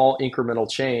small incremental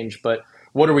change. But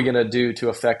what are we going to do to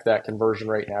affect that conversion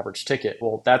rate and average ticket?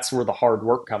 Well, that's where the hard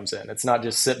work comes in. It's not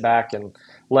just sit back and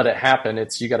let it happen.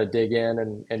 It's you got to dig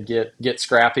in and get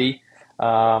scrappy,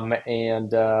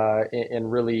 and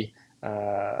really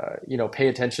pay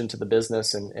attention to the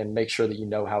business and make sure that you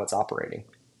know how it's operating.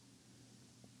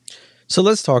 So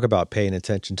let's talk about paying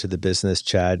attention to the business,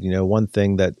 Chad. One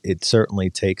thing that it certainly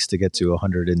takes to get to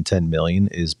 110 million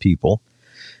is people.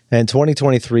 And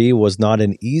 2023 was not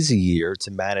an easy year to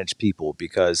manage people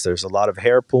because there's a lot of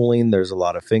hair pulling, there's a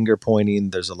lot of finger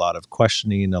pointing, there's a lot of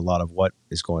questioning, a lot of what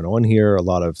is going on here, a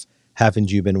lot of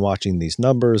haven't you been watching these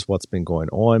numbers, what's been going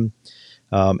on.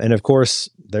 And of course,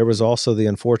 there was also the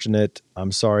unfortunate,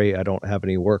 I'm sorry, I don't have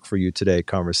any work for you today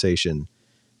conversation.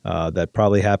 That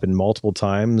probably happened multiple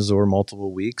times or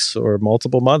multiple weeks or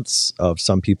multiple months of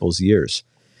some people's years.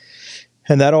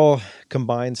 And that all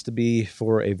combines to be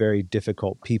for a very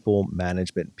difficult people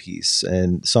management piece.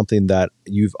 And something that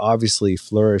you've obviously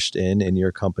flourished in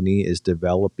your company is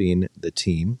developing the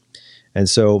team. And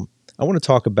so I want to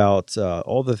talk about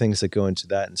all the things that go into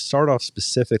that and start off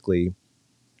specifically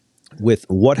with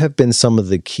what have been some of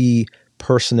the key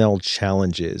personnel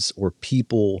challenges or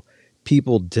people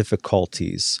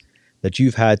difficulties that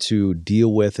you've had to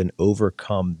deal with and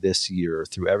overcome this year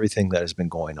through everything that has been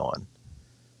going on?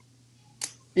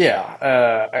 Yeah,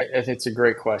 I think it's a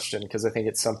great question because I think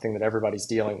it's something that everybody's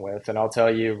dealing with. And I'll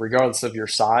tell you, regardless of your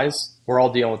size, we're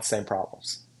all dealing with the same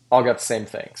problems. All got the same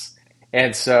things.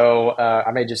 And so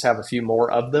I may just have a few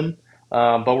more of them,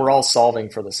 but we're all solving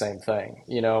for the same thing,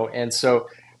 you know. And so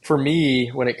for me,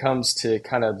 when it comes to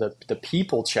kind of the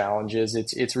people challenges,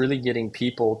 it's really getting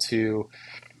people to,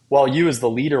 while you as the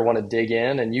leader want to dig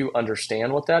in and you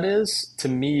understand what that is, to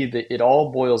me, it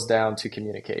all boils down to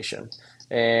communication.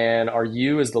 And are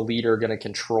you as the leader going to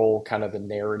control kind of the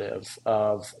narrative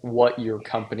of what your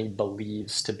company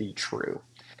believes to be true?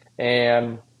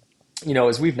 And, you know,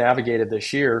 as we've navigated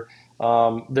this year,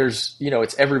 there's, you know,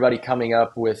 it's everybody coming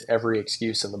up with every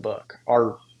excuse in the book.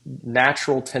 Our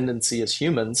natural tendency as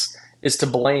humans is to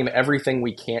blame everything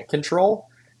we can't control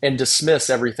and dismiss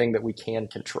everything that we can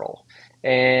control.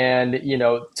 And, you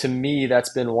know, to me,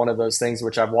 that's been one of those things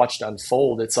which I've watched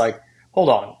unfold. It's like, hold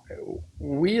on,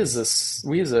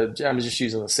 I'm just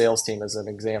using the sales team as an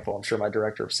example. I'm sure my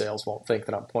director of sales won't think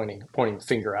that I'm pointing the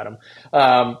finger at him.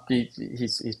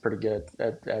 He's pretty good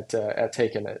at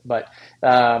taking it. But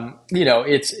you know,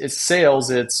 it's sales.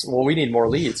 It's, well, we need more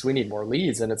leads. We need more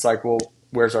leads, and it's like, well,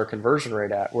 where's our conversion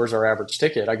rate at? Where's our average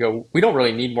ticket? I go, we don't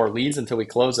really need more leads until we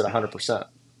close at 100%.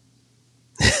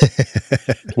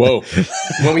 Whoa!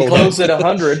 When we close at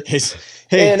 100, it's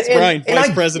Brian,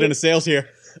 Vice President of Sales here.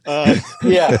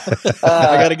 Yeah,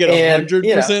 I got to get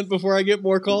 100% before I get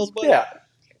more calls. But yeah,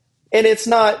 and it's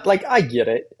not like, I get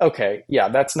it. Okay, yeah,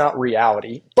 that's not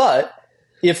reality. But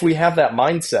if we have that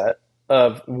mindset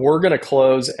of we're going to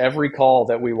close every call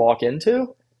that we walk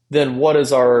into, then what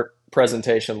does our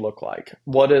presentation look like?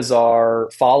 What does our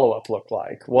follow-up look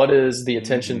like? What does the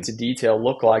attention to detail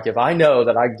look like? If I know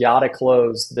that I got to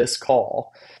close this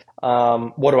call,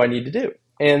 what do I need to do?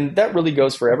 And that really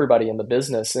goes for everybody in the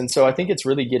business. And so I think it's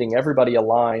really getting everybody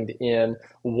aligned in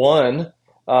one,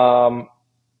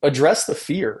 address the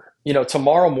fear. You know,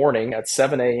 tomorrow morning at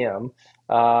 7 a.m.,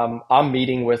 I'm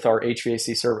meeting with our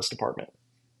HVAC service department.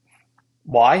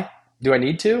 Why? Do I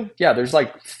need to? Yeah, there's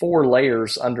like 4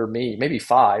 layers under me, maybe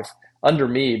 5 under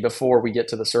me before we get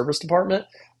to the service department.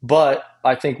 But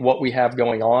I think what we have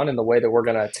going on and the way that we're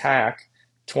going to attack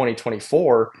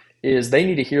 2024 is they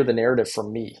need to hear the narrative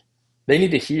from me. They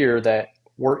need to hear that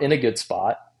we're in a good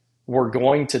spot. We're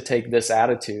going to take this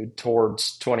attitude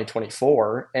towards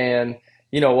 2024. And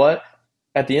you know what?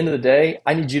 At the end of the day,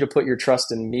 I need you to put your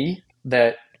trust in me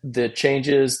that the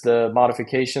changes, the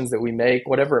modifications that we make,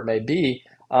 whatever it may be,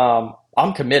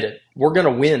 I'm committed. We're going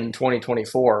to win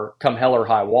 2024 come hell or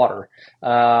high water.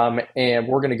 And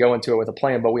we're going to go into it with a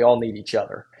plan, but we all need each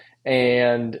other.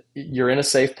 And you're in a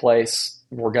safe place.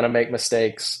 We're going to make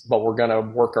mistakes, but we're going to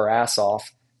work our ass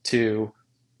off to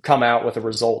come out with a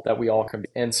result that we all can be.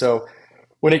 And so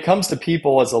when it comes to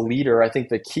people as a leader, I think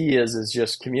the key is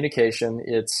just communication.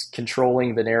 It's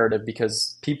controlling the narrative,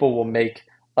 because people will make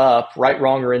up, right,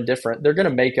 wrong, or indifferent. They're going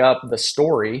to make up the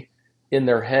story in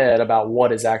their head about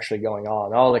what is actually going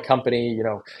on. Oh, the company, you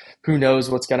know, who knows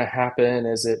what's going to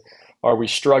happen? Are we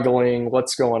struggling?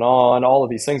 What's going on? All of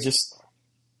these things.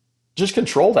 Just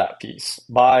control that piece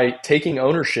by taking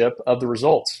ownership of the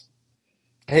results.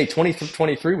 Hey,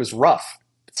 2023 was rough.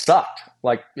 It sucked.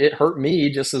 Like, it hurt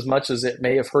me just as much as it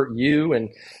may have hurt you and,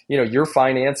 you know, your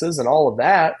finances and all of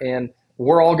that. And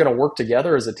we're all going to work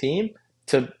together as a team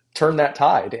to turn that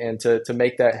tide and to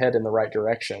make that head in the right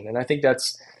direction. And I think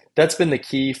that's been the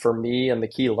key for me, and the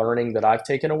key learning that I've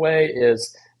taken away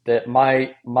is that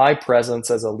my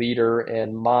presence as a leader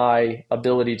and my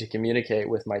ability to communicate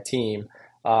with my team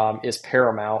is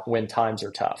paramount when times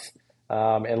are tough.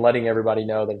 And letting everybody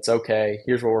know that it's okay.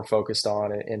 Here's what we're focused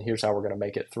on, and here's how we're going to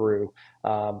make it through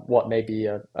what may be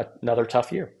another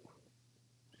tough year.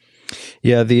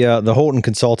 Yeah, the Holton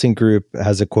Consulting Group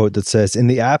has a quote that says, "In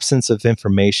the absence of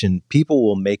information, people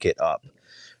will make it up."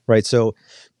 Right. So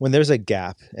when there's a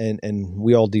gap, and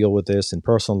we all deal with this in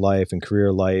personal life and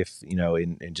career life, you know,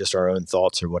 in just our own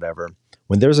thoughts or whatever.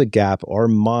 When there's a gap, our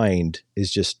mind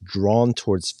is just drawn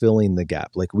towards filling the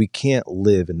gap. Like, we can't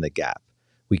live in the gap.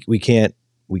 We can't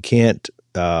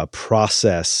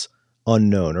process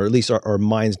unknown, or at least our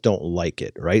minds don't like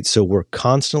it, right? So we're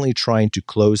constantly trying to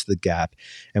close the gap.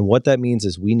 And what that means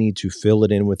is we need to fill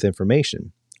it in with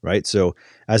information, right? So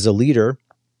as a leader,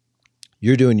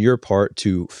 you're doing your part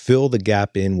to fill the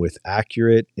gap in with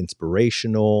accurate,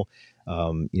 inspirational,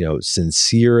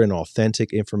 sincere and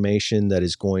authentic information that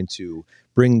is going to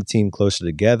bring the team closer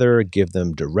together, give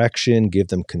them direction, give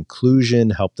them conclusion,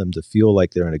 help them to feel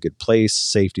like they're in a good place,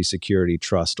 safety, security,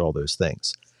 trust, all those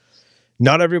things.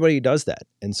 Not everybody does that.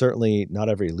 And certainly not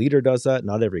every leader does that.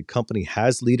 Not every company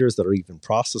has leaders that are even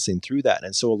processing through that.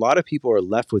 And so a lot of people are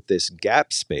left with this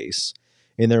gap space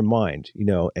in their mind, you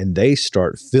know, and they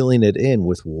start filling it in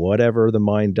with whatever the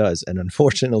mind does. And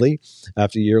unfortunately,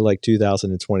 after a year like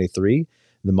 2023,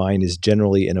 the mind is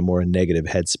generally in a more negative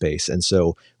headspace. And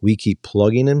so we keep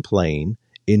plugging and playing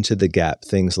into the gap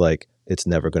things like it's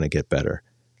never going to get better.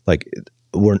 Like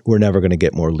we're never going to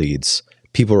get more leads.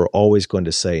 People are always going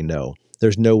to say no.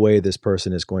 There's no way this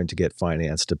person is going to get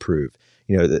financed approved.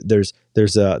 There's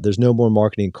no more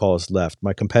marketing calls left.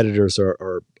 My competitors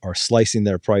are slicing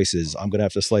their prices. I'm going to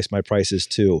have to slice my prices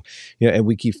too. And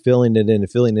we keep filling it in and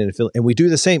filling it in and filling, and we do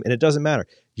the same. And it doesn't matter.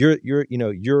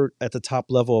 You're at the top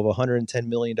level of a $110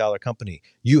 million company.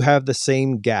 You have the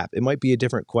same gap. It might be a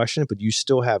different question, but you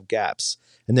still have gaps.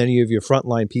 And then you have your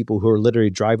frontline people who are literally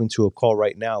driving to a call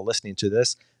right now, listening to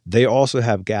this. They also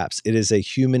have gaps. It is a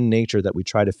human nature that we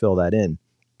try to fill that in.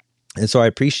 And so I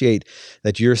appreciate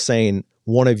that you're saying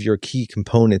one of your key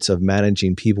components of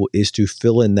managing people is to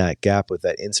fill in that gap with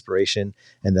that inspiration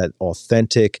and that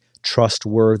authentic,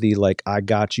 trustworthy, like, I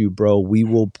got you, bro. We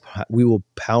will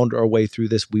pound our way through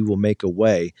this. We will make a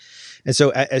way. And so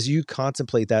as you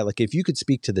contemplate that, like if you could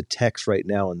speak to the techs right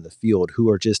now in the field who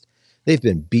are just, they've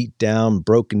been beat down,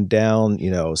 broken down,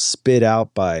 spit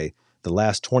out by the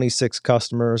last 26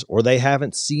 customers, or they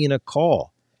haven't seen a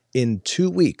call in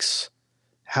 2 weeks,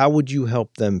 how would you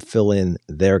help them fill in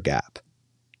their gap?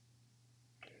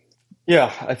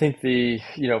 Yeah, I think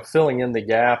filling in the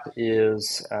gap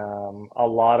is a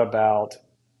lot about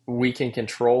we can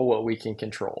control what we can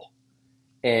control,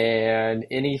 and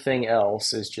anything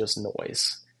else is just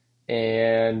noise.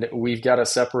 And we've got to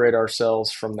separate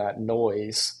ourselves from that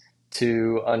noise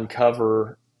to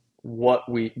uncover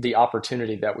the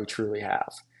opportunity that we truly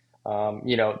have.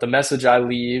 The message I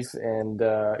leave, and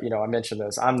I mentioned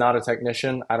this, I'm not a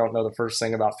technician. I don't know the first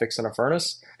thing about fixing a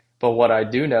furnace. But what I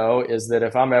do know is that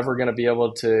if I'm ever going to be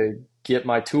able to get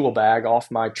my tool bag off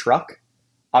my truck,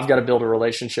 I've got to build a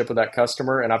relationship with that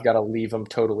customer, and I've got to leave them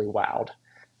totally wowed.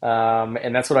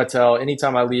 And that's what I tell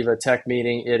anytime I leave a tech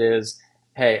meeting. It is,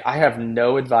 hey, I have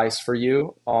no advice for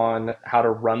you on how to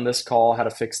run this call, how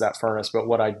to fix that furnace. But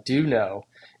what I do know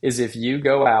is if you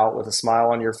go out with a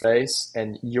smile on your face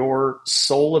and your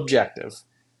sole objective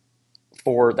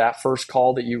for that first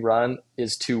call that you run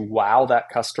is to wow that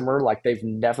customer like they've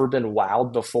never been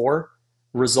wowed before,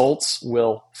 results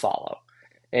will follow.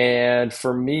 And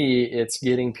for me, it's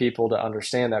getting people to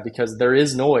understand that, because there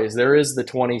is noise. There is the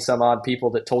 20 some odd people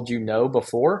that told you no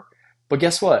before. But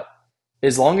guess what?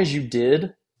 As long as you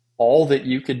did all that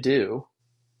you could do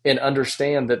and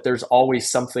understand that there's always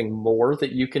something more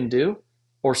that you can do,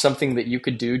 or something that you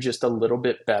could do just a little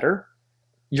bit better,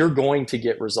 you're going to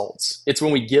get results. It's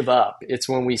when we give up. It's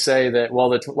when we say that, well,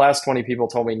 the last 20 people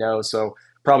told me no, so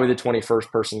probably the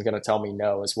 21st person is going to tell me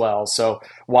no as well. So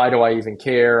why do I even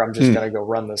care? I'm just going to go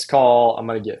run this call. I'm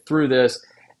going to get through this.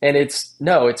 And it's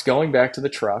going back to the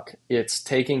truck. It's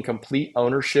taking complete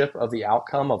ownership of the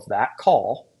outcome of that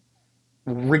call,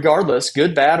 regardless,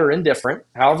 good, bad, or indifferent,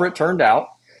 however it turned out,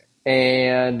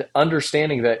 and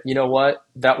understanding that, you know what,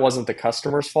 that wasn't the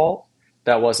customer's fault.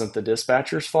 That wasn't the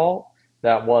dispatcher's fault.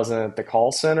 That wasn't the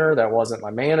call center. That wasn't my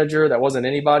manager. That wasn't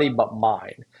anybody but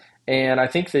mine. And I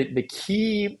think that the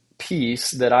key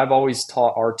piece that I've always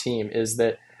taught our team is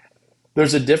that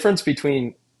there's a difference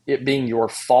between it being your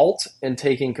fault and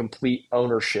taking complete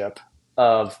ownership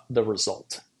of the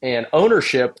result. And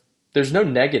ownership, there's no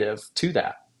negative to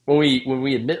that. When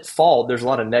we admit fault, there's a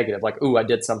lot of negative, like, ooh, I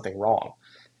did something wrong.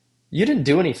 You didn't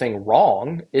do anything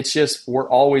wrong. It's just we're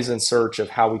always in search of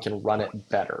how we can run it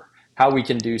better, how we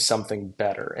can do something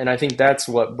better. And I think that's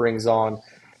what brings on,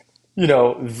 and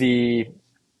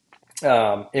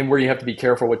where you have to be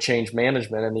careful with change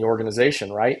management in the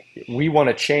organization, right? We want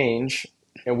to change,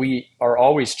 and we are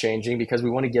always changing because we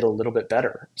want to get a little bit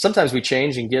better. Sometimes we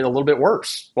change and get a little bit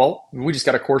worse. Well, we just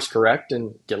got to course correct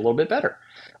and get a little bit better.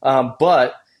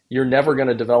 But you're never going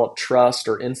to develop trust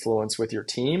or influence with your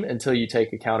team until you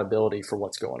take accountability for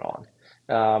what's going on.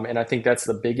 And I think that's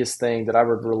the biggest thing that I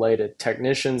would relate to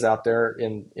technicians out there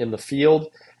in the field,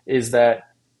 is that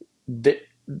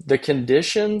the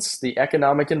conditions, the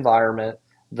economic environment,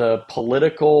 the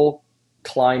political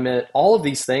climate, all of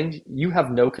these things you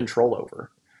have no control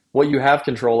over. What you have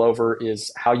control over is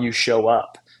how you show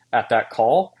up at that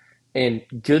call, and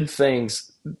good things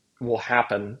will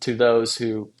happen to those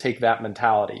who take that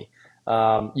mentality.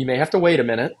 You may have to wait a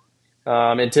minute,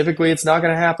 and typically it's not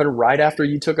going to happen right after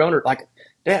you took ownership. Like,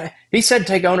 yeah, he said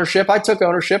take ownership. I took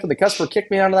ownership, and the customer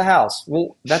kicked me out of the house.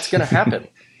 Well, that's going to happen.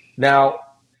 Now,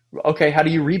 okay, how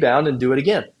do you rebound and do it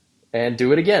again and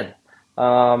do it again?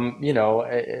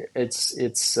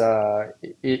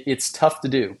 It's tough to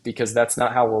do because that's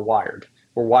not how we're wired.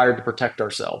 We're wired to protect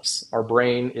ourselves. Our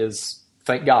brain is,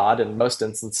 thank God, in most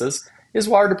instances, is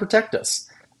wired to protect us.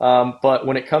 But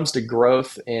when it comes to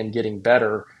growth and getting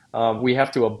better, We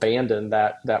have to abandon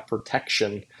that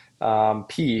protection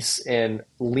piece and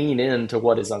lean into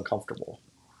what is uncomfortable.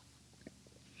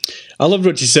 I loved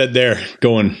what you said there,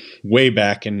 going way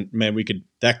back, and man,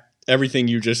 everything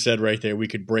you just said right there, we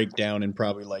could break down in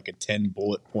probably like a 10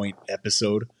 bullet point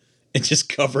episode and just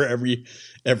cover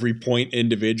every point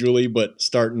individually. But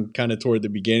starting kind of toward the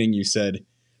beginning, you said,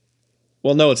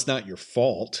 well, no, it's not your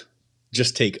fault.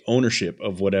 Just take ownership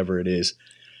of whatever it is.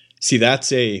 See,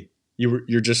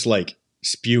 you're just like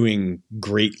spewing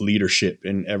great leadership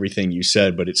in everything you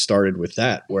said, but it started with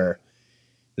that, where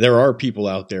there are people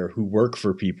out there who work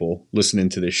for people listening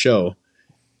to this show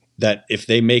that if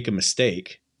they make a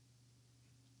mistake,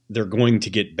 they're going to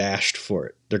get bashed for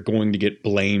it. They're going to get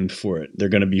blamed for it. They're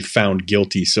going to be found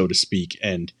guilty, so to speak.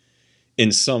 And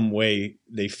in some way,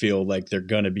 they feel like they're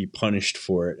going to be punished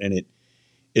for it. And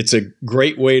it's a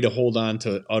great way to hold on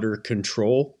to utter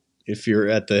control if you're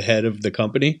at the head of the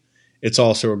company. It's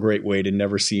also a great way to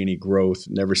never see any growth,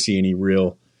 never see any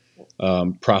real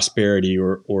prosperity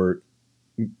or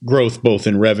growth, both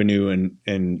in revenue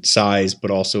and size,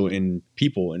 but also in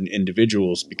people and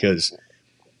individuals, because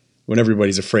when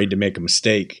everybody's afraid to make a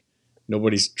mistake,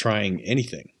 nobody's trying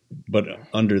anything. But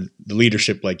under the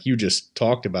leadership like you just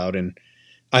talked about, and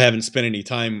I haven't spent any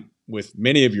time with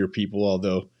many of your people,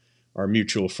 although our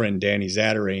mutual friend Danny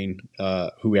Zatarain,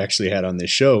 who we actually had on this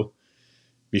show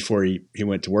before he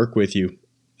went to work with you,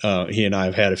 he and I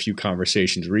have had a few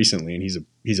conversations recently, and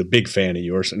he's a big fan of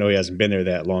yours. I know he hasn't been there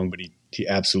that long, but he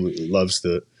absolutely loves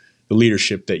the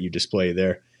leadership that you display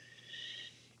there.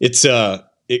 It's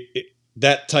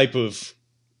that type of,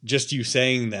 just you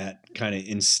saying that kind of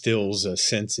instills a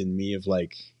sense in me of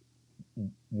like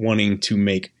wanting to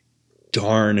make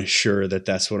darn sure that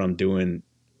that's what I'm doing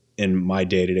in my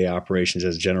day-to-day operations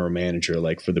as general manager,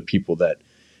 like for the people that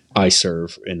I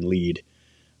serve and lead.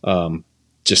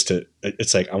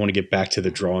 It's like, I want to get back to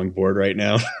the drawing board right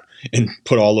now and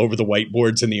put all over the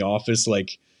whiteboards in the office,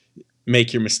 like,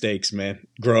 make your mistakes, man,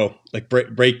 grow, like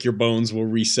break your bones. We'll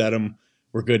reset them.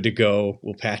 We're good to go.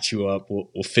 We'll patch you up. We'll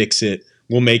fix it.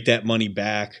 We'll make that money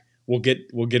back. We'll get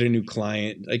a new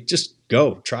client. Like, just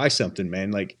go try something,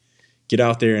 man. Like, get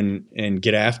out there and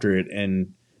get after it.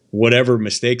 And whatever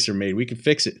mistakes are made, we can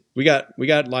fix it. We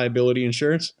got liability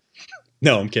insurance.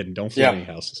 No, I'm kidding. Don't flood any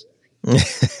houses.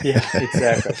 Yeah,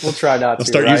 exactly. We'll try not to. I'll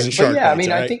start using shark bites, I mean,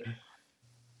 right?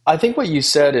 I think what you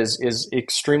said is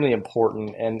extremely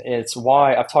important, and it's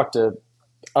why I've talked to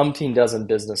umpteen dozen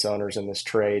business owners in this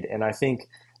trade. And I think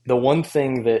the one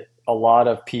thing that a lot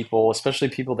of people, especially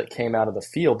people that came out of the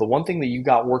field, the one thing that you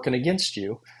got working against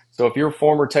you. So if you're a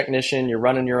former technician, you're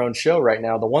running your own show right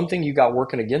now, the one thing you got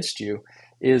working against you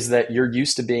is that you're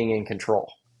used to being in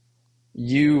control.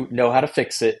 You know how to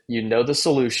fix it. You know the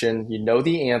solution. You know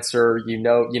the answer. You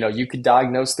know, you could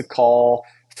diagnose the call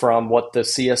from what the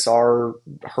CSR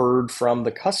heard from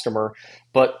the customer.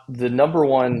 But the number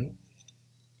one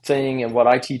thing, and what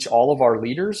I teach all of our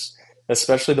leaders,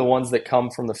 especially the ones that come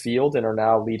from the field and are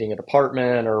now leading a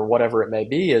department or whatever it may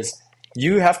be, is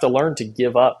you have to learn to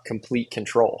give up complete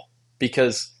control.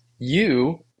 Because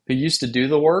you, who used to do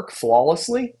the work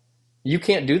flawlessly, you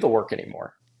can't do the work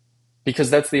anymore.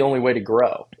 Because that's the only way to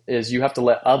grow, is you have to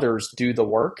let others do the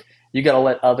work. You got to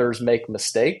let others make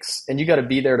mistakes, and you got to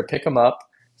be there to pick them up,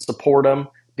 support them,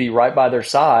 be right by their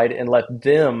side, and let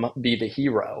them be the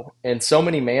hero. And so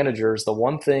many managers, the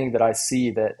one thing that I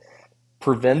see that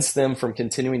prevents them from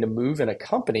continuing to move in a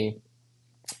company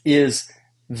is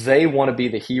they want to be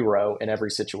the hero in every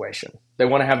situation. They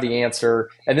want to have the answer,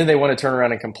 and then they want to turn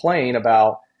around and complain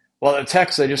about, well, the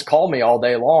techs, they just call me all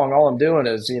day long. All I'm doing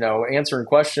is, answering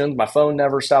questions. My phone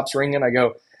never stops ringing. I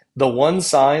go, the one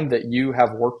sign that you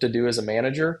have work to do as a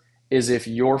manager is if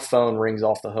your phone rings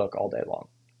off the hook all day long,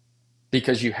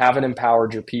 because you haven't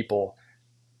empowered your people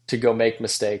to go make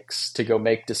mistakes, to go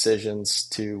make decisions,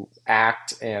 to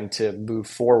act, and to move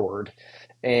forward.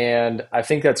 And I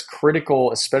think that's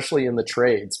critical, especially in the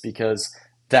trades, because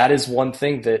that is one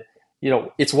thing that,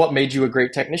 it's what made you a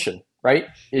great technician, right?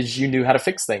 Is you knew how to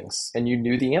fix things and you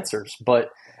knew the answers. But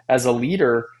as a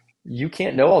leader, you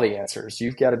can't know all the answers.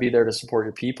 You've got to be there to support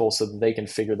your people so that they can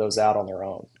figure those out on their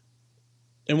own.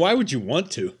 And why would you want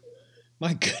to?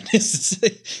 My goodness,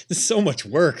 it's so much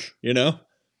work,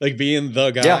 like being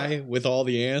the guy with all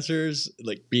the answers,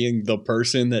 like being the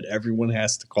person that everyone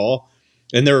has to call.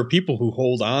 And there are people who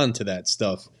hold on to that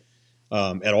stuff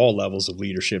at all levels of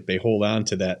leadership. They hold on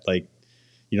to that, like,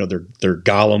 they're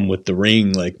Gollum with the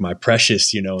ring, like my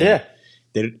precious, Yeah.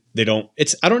 They don't,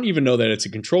 I don't even know that it's a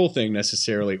control thing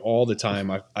necessarily all the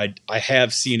time. I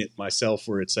have seen it myself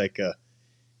where it's like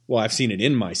I've seen it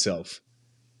in myself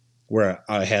where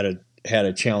I had had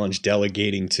a challenge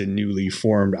delegating to newly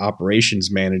formed operations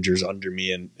managers under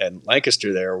me and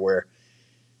Lancaster there, where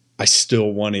I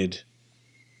still wanted,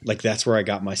 like, that's where I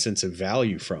got my sense of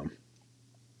value from.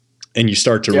 And you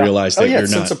start to Yeah. realize Oh that yeah, you're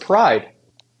it's sense not. of pride.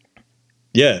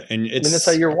 Yeah. And I mean, that's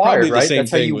how it's you're probably wired, the right? same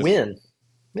That's how thing you with, win.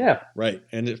 Yeah. right.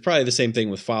 And it's probably the same thing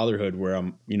with fatherhood, where I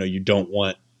don't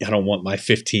want my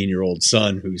 15-year-old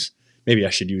son, who's, maybe I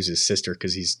should use his sister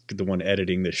because he's the one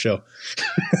editing this show.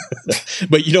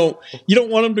 But you don't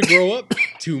want him to grow up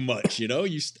too much,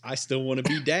 I still want to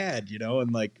be dad,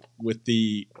 and like with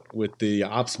the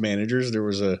ops managers, there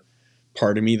was a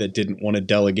part of me that didn't want to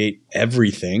delegate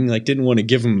everything, like didn't want to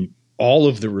give them all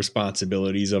of the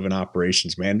responsibilities of an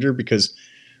operations manager, because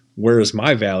where is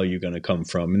my value going to come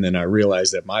from? And then I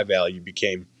realized that my value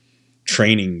became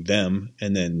training them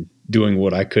and then doing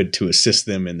what I could to assist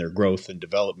them in their growth and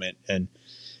development. And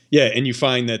yeah, and you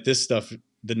find that this stuff,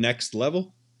 the next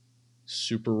level,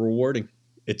 super rewarding.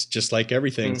 It's just like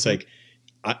everything. It's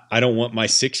Mm-hmm. like, I don't want my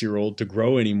 6-year-old to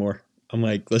grow anymore. I'm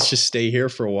like, let's just stay here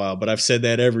for a while. But I've said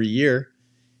that every year.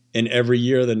 And every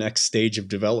year, the next stage of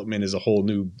development is a whole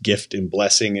new gift and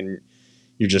blessing. And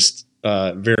you're just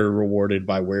very rewarded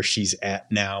by where she's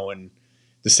at now. And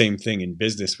the same thing in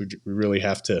business. We really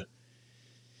have to,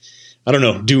 I don't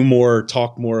know, do more,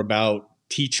 talk more about,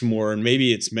 teach more. And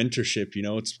maybe it's mentorship,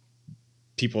 it's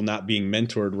people not being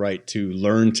mentored right to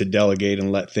learn to delegate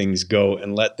and let things go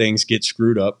and let things get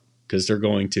screwed up, because they're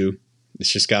going to. It's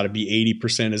just got to be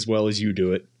 80% as well as you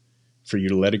do it for you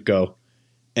to let it go.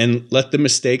 And let the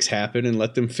mistakes happen and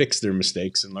let them fix their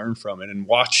mistakes and learn from it and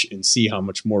watch and see how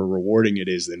much more rewarding it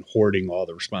is than hoarding all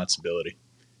the responsibility.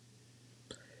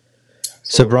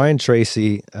 So Brian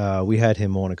Tracy, we had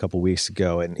him on a couple weeks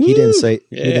ago, and he didn't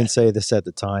say this at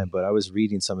the time, but I was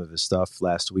reading some of his stuff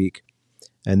last week,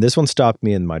 and this one stopped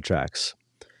me in my tracks.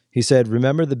 He said,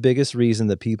 "Remember, the biggest reason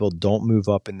that people don't move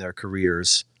up in their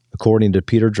careers, according to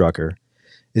Peter Drucker,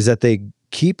 is that they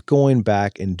keep going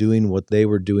back and doing what they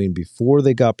were doing before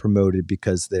they got promoted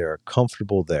because they are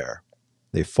comfortable there.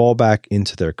 They fall back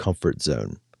into their comfort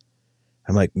zone."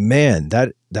 I'm like, man,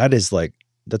 that is like,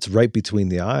 that's right between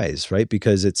the eyes, right?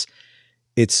 Because it's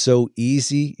so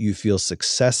easy. You feel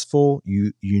successful.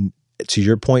 You to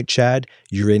your point, Chad,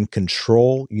 you're in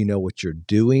control. You know what you're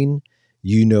doing.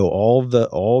 You know all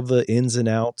the ins and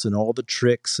outs and all the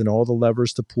tricks and all the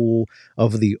levers to pull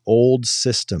of the old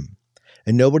system.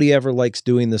 And nobody ever likes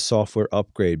doing the software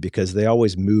upgrade because they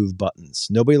always move buttons.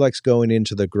 Nobody likes going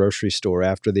into the grocery store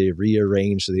after they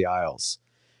rearrange the aisles,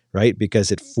 right?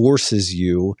 Because it forces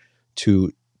you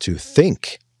to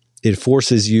think. It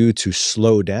forces you to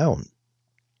slow down.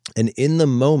 And in the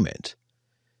moment,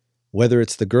 whether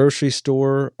it's the grocery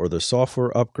store or the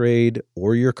software upgrade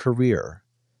or your career,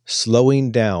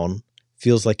 slowing down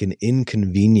feels like an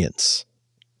inconvenience.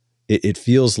 It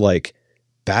feels like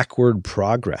backward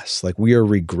progress, like we are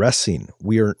regressing.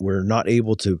 We're not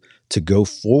able to go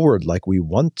forward like we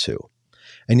want to.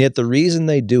 And yet the reason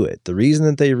they do it, the reason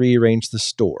that they rearrange the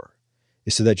store,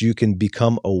 is so that you can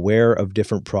become aware of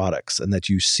different products and that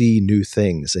you see new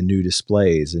things and new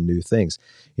displays and new things.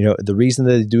 The reason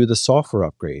that they do the software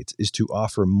upgrades is to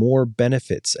offer more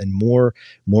benefits and more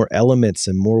elements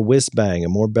and more whiz bang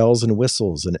and more bells and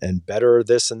whistles and better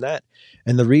this and that.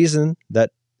 And the reason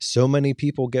that so many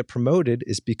people get promoted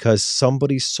is because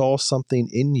somebody saw something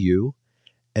in you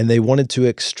and they wanted to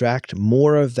extract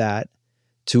more of that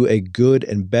to a good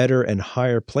and better and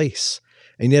higher place.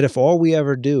 And yet if all we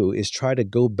ever do is try to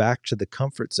go back to the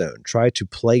comfort zone, try to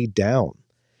play down,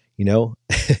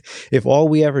 if all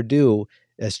we ever do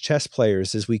as chess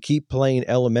players is we keep playing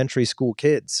elementary school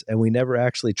kids and we never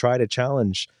actually try to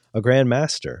challenge a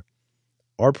grandmaster,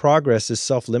 our progress is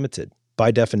self-limited by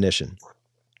definition.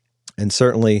 And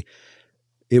certainly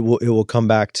it will come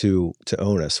back to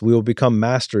own us. We will become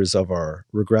masters of our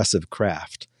regressive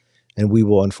craft. And we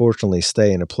will unfortunately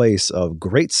stay in a place of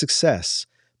great success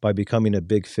by becoming a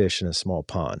big fish in a small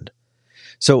pond.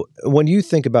 So when you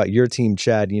think about your team,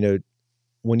 Chad,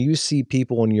 when you see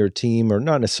people on your team, or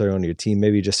not necessarily on your team,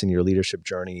 maybe just in your leadership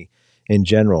journey in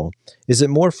general, is it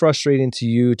more frustrating to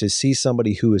you to see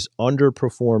somebody who is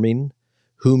underperforming,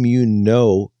 whom you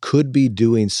know could be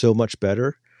doing so much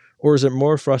better? Or is it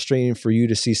more frustrating for you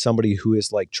to see somebody who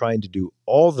is like trying to do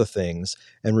all the things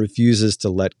and refuses to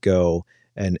let go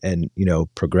and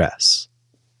progress?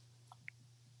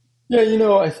 Yeah,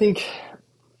 I think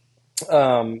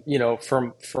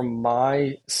from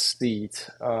my seat,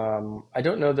 I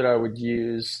don't know that I would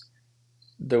use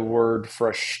the word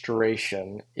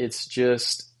frustration. It's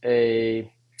just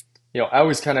I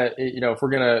always kind of, if we're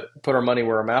going to put our money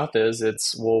where our mouth is,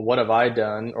 it's, well, what have I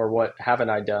done or what haven't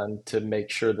I done to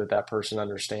make sure that that person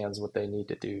understands what they need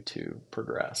to do to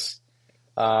progress?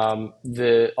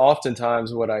 The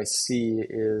oftentimes what I see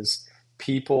is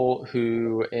people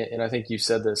who, and I think you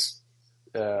said this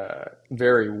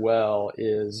very well,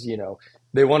 is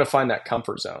they want to find that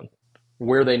comfort zone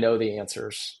where they know the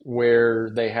answers, where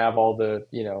they have all the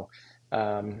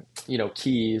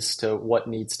keys to what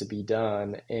needs to be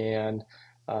done, and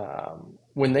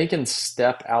when they can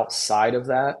step outside of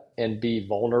that and be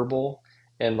vulnerable,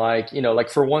 and like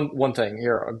for one thing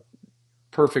here,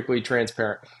 perfectly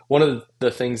transparent. One of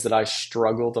the things that I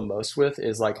struggle the most with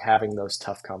is like having those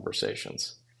tough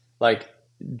conversations. Like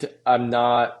I'm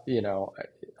not,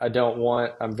 I don't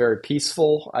want, I'm very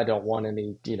peaceful. I don't want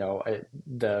any,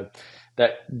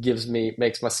 that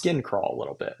makes my skin crawl a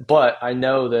little bit. But I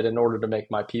know that in order to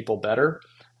make my people better,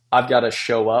 I've got to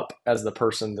show up as the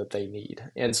person that they need.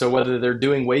 And so whether they're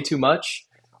doing way too much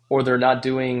or they're not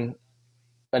doing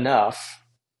enough,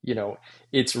 you know,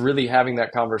 it's really having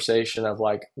that conversation of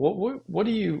like,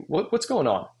 what's going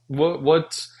on?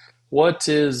 What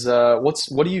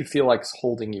do you feel like is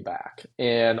holding you back?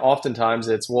 And oftentimes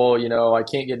it's, well, I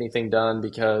can't get anything done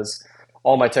because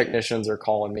all my technicians are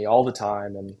calling me all the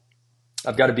time and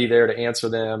I've got to be there to answer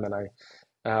them. And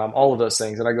all of those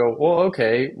things. And I go, well,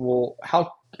 okay, well,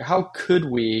 how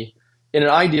could we, in an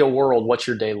ideal world, what's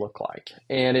your day look like?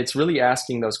 And it's really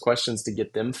asking those questions to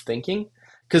get them thinking.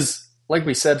 Because, like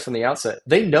we said from the outset,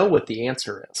 they know what the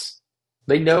answer is.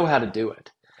 They know how to do it.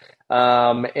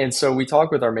 And so we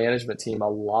talk with our management team a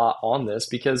lot on this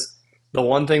because the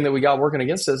one thing that we got working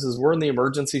against us is we're in the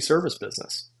emergency service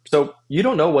business. So you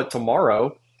don't know what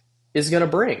tomorrow is going to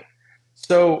bring.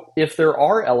 So if there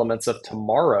are elements of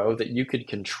tomorrow that you could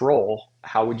control,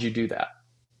 how would you do that?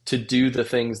 To do the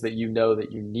things that you know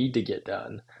that you need to get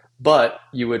done, but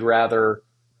you would rather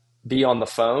be on the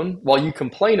phone while you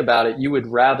complain about it. You would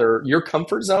rather, your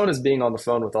comfort zone is being on the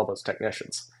phone with all those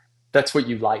technicians. That's what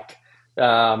you like.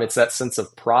 It's that sense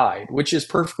of pride, which is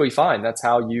perfectly fine. That's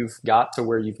how you've got to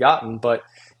where you've gotten. But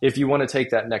if you want to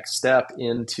take that next step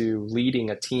into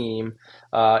leading a team,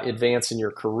 advance in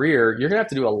your career, you're going to have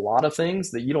to do a lot of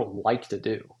things that you don't like to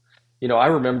do. I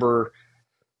remember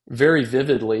very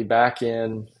vividly back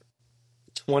in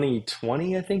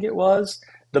 2020, I think it was,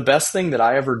 the best thing that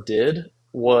I ever did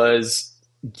was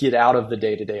get out of the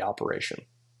day-to-day operation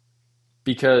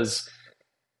because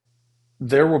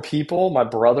there were people, my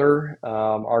brother,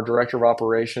 our director of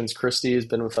operations, Christy, has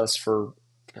been with us for,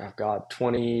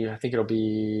 20, I think it'll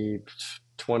be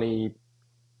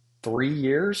 23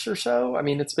 years or so. I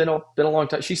mean, it's been a long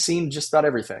time. She's seen just about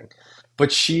everything,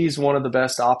 but she's one of the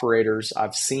best operators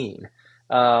I've seen.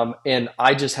 And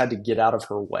I just had to get out of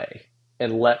her way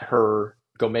and let her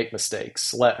go make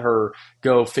mistakes, let her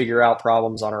go figure out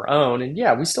problems on her own. And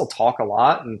yeah, we still talk a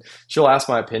lot and she'll ask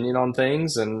my opinion on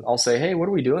things and I'll say, hey, what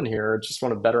are we doing here? I just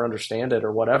want to better understand it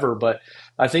or whatever. But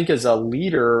I think as a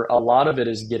leader, a lot of it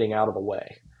is getting out of the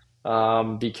way.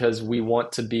 Because we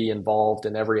want to be involved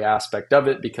in every aspect of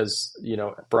it because,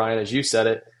 Brian, as you said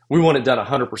it, we want it done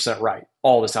 100% right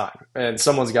all the time. And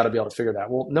someone's got to be able to figure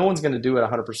that. Well, no one's going to do it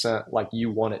 100% like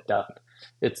you want it done.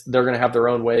 They're going to have their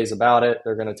own ways about it.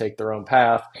 They're going to take their own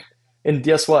path. And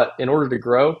guess what? In order to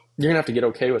grow, you're going to have to get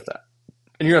okay with that.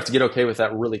 And you're going to have to get okay with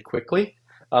that really quickly,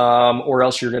 or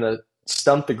else you're going to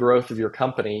stunt the growth of your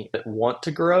company that want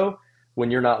to grow. When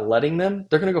you're not letting them,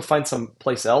 they're going to go find some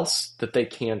place else that they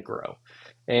can grow.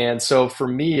 And so for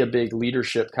me, a big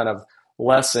leadership kind of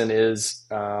lesson is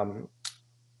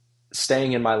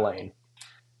staying in my lane.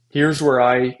 Here's where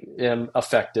I am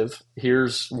effective.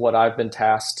 Here's what I've been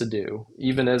tasked to do.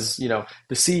 Even as, the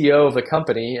CEO of a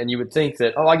company, and you would think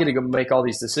that, oh, I get to go make all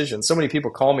these decisions. So many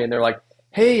people call me and they're like,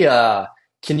 hey,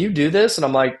 can you do this? And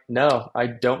I'm like, no, I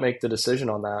don't make the decision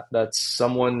on that. That's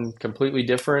someone completely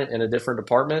different in a different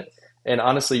department. And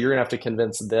honestly, you're going to have to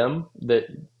convince them that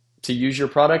to use your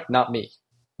product, not me.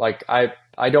 Like I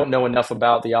don't know enough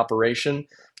about the operation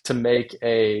to make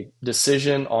a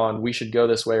decision on we should go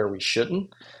this way or we shouldn't.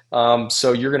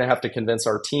 So you're going to have to convince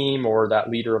our team or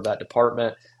that leader of that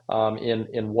department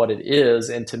in what it is.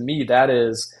 And to me, that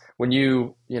is when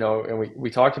and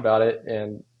we talked about it,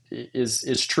 and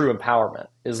is true empowerment,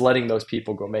 is letting those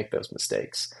people go make those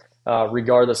mistakes.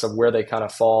 Regardless of where they kind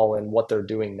of fall and what they're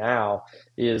doing now,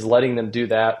 is letting them do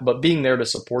that, but being there to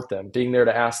support them, being there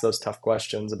to ask those tough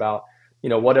questions about,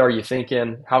 what are you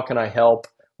thinking? How can I help?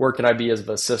 Where can I be as of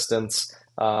assistance?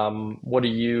 What are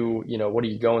you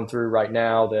going through right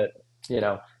now that,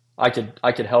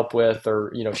 I could help with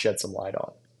or, shed some light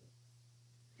on.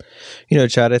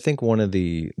 Chad, I think one of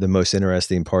the most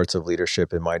interesting parts of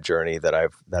leadership in my journey that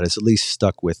has at least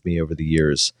stuck with me over the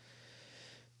years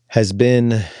has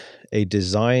been a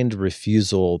designed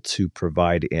refusal to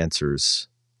provide answers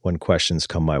when questions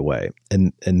come my way.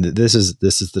 And this is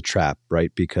the trap,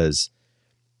 right? Because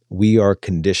we are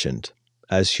conditioned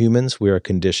as humans, we are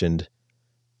conditioned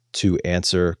to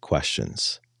answer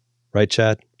questions. Right,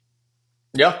 Chad?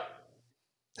 Yeah.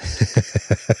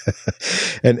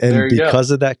 and There you go.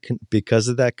 because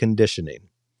of that conditioning,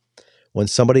 when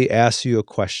somebody asks you a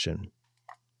question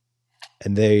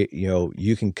and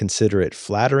you can consider it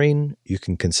flattering, you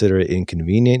can consider it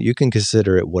inconvenient, you can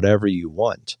consider it whatever you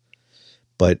want,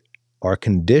 but our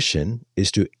condition is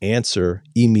to answer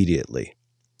immediately.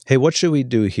 Hey, what should we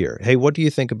do here? Hey, what do you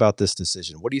think about this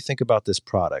decision? What do you think about this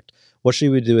product? What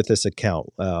should we do with this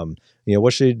account?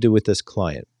 What should we do with this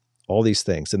client? All these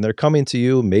things. And they're coming to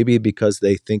you maybe because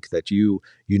they think that you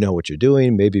know what you're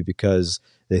doing, maybe because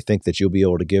they think that you'll be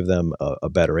able to give them a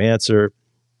better answer.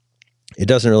 It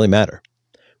doesn't really matter.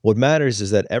 What matters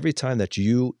is that every time that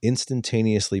you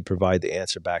instantaneously provide the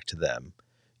answer back to them,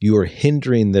 you are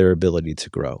hindering their ability to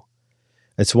grow.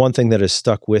 It's one thing that has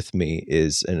stuck with me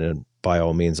is, and by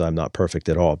all means, I'm not perfect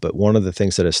at all, but one of the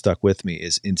things that has stuck with me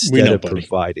is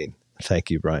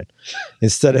thank you, Brian,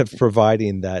 instead of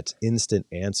providing that instant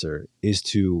answer is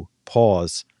to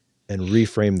pause and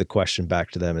reframe the question back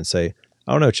to them and say,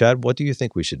 I don't know, Chad, what do you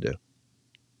think we should do?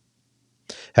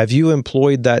 Have you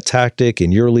employed that tactic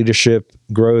in your leadership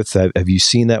growth? Have you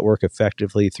seen that work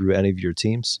effectively through any of your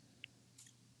teams?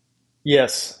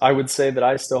 Yes, I would say that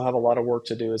I still have a lot of work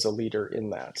to do as a leader in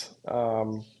that,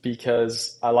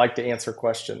 because I like to answer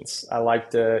questions. I like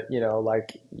to,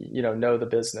 know the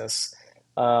business.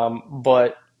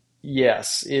 But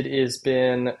yes, it has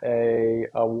been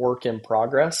a work in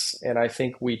progress, and I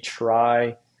think we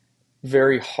try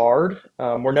very hard.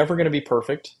 We're never going to be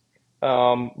perfect,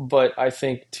 but I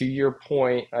think to your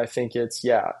point, I think it's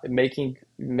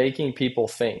making people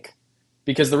think.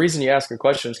 Because the reason you ask a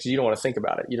question is because you don't want to think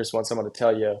about it. You just want someone to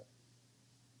tell you,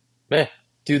 "Man,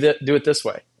 do it this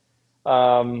way."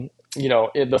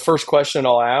 The first question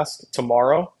I'll ask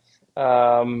tomorrow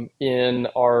in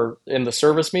the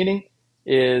service meeting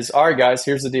is, "All right, guys,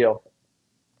 here's the deal.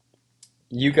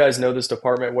 You guys know this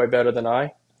department way better than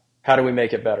I. How do we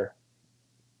make it better?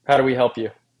 How do we help you?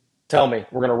 Tell me.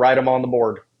 We're going to write them on the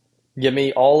board. Give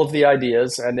me all of the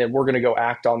ideas, and then we're going to go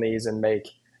act on these and make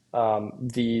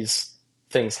these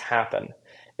things happen."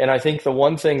 And I think the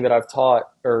one thing that I've taught,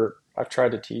 or I've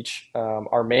tried to teach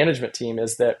our management team,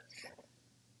 is that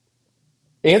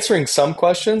answering some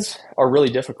questions are really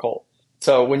difficult.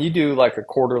 So when you do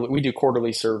we do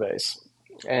quarterly surveys,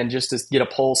 and just to get a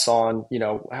pulse on,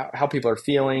 how people are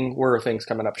feeling, where are things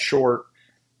coming up short,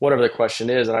 whatever the question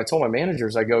is. And I told my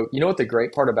managers, I go, what the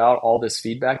great part about all this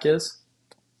feedback is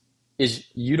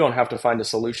you don't have to find a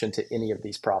solution to any of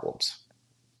these problems.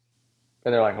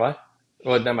 And they're like, what?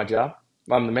 Well, isn't that my job?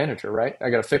 I'm the manager, right? I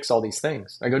got to fix all these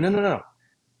things. I go, no.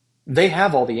 They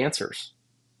have all the answers.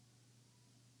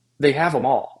 They have them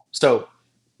all. So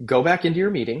go back into your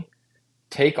meeting,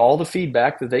 take all the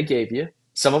feedback that they gave you.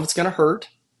 Some of it's going to hurt.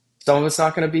 Some of it's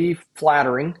not going to be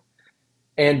flattering.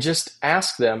 And just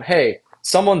ask them, hey,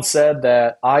 someone said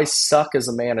that I suck as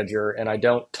a manager and I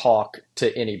don't talk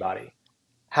to anybody.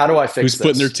 How do I fix Who's this?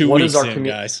 putting their 2 weeks in,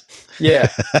 guys? Yeah.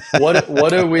 What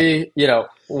do we,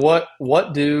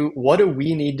 what do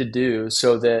we need to do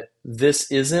so that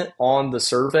this isn't on the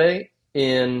survey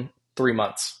in 3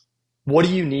 months? What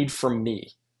do you need from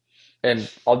me?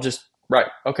 And right.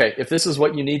 Okay. If this is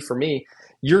what you need from me,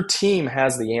 your team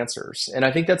has the answers. And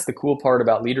I think that's the cool part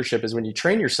about leadership is when you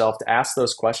train yourself to ask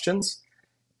those questions,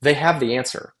 they have the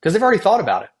answer because they've already thought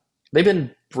about it. They've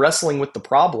been wrestling with the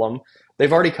problem.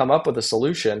 They've already come up with a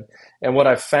solution. And what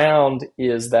I've found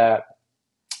is that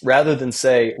rather than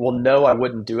say, well, no, I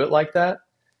wouldn't do it like that,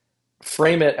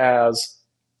 frame it as,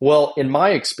 well, in my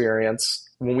experience,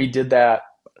 when we did that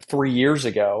 3 years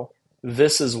ago,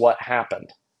 this is what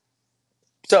happened.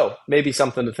 So maybe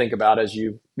something to think about as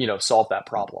you solve that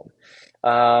problem.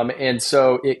 And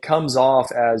so it comes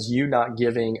off as you not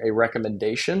giving a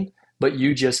recommendation, but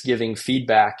you just giving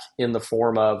feedback in the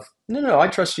form of, no, I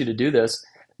trust you to do this.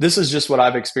 This is just what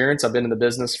I've experienced. I've been in the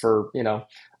business for,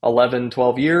 11,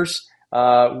 12 years.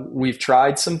 We've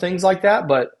tried some things like that,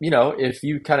 but if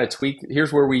you kind of tweak,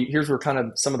 here's where kind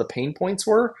of some of the pain points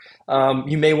were.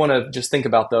 You may want to just think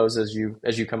about those as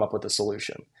you come up with a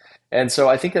solution. And so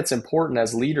I think that's important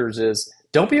as leaders is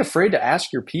don't be afraid to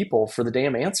ask your people for the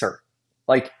damn answer.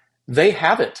 Like they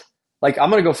have it. Like I'm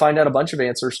going to go find out a bunch of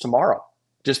answers tomorrow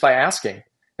just by asking.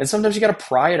 And sometimes you got to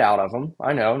pry it out of them.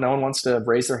 I know no one wants to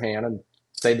raise their hand and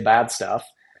say the bad stuff.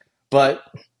 But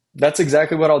that's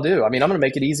exactly what I'll do. I mean, I'm going to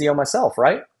make it easy on myself,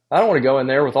 right? I don't want to go in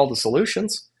there with all the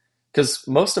solutions because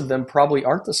most of them probably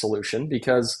aren't the solution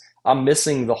because I'm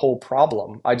missing the whole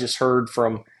problem. I just heard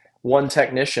from one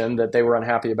technician that they were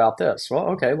unhappy about this. Well,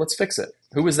 okay, let's fix it.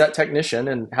 Who is that technician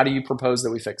and how do you propose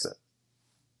that we fix it?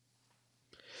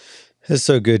 That's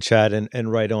so good, Chad,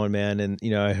 and right on, man. And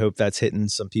I hope that's hitting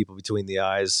some people between the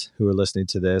eyes who are listening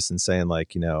to this and saying,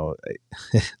 like,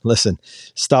 listen,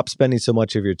 stop spending so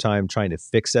much of your time trying to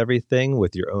fix everything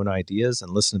with your own ideas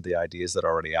and listen to the ideas that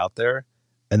are already out there,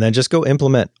 and then just go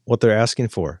implement what they're asking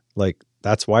for. Like,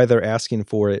 that's why they're asking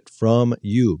for it from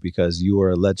you, because you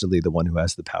are allegedly the one who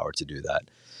has the power to do that.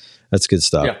 That's good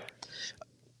stuff. Yeah.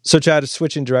 So, Chad,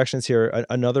 switching directions here,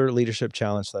 another leadership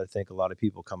challenge that I think a lot of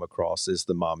people come across is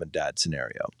the mom and dad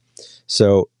scenario.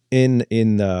 So, in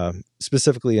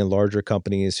specifically in larger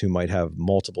companies who might have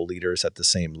multiple leaders at the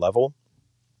same level,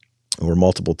 or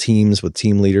multiple teams with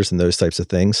team leaders and those types of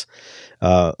things,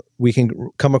 we can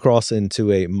come across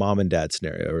into a mom and dad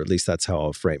scenario, or at least that's how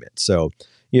I'll frame it. So,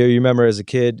 you remember as a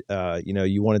kid,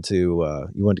 you wanted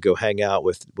to go hang out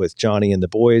with Johnny and the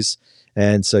boys,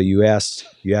 and so you asked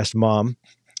mom.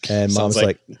 And mom's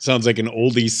sounds like an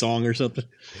oldie song or something.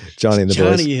 Johnny and the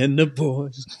boys. Johnny and the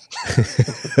boys.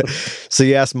 So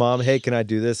you ask mom, hey, can I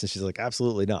do this? And she's like,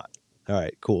 absolutely not. All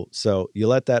right, cool. So you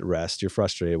let that rest. You're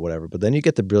frustrated, whatever. But then you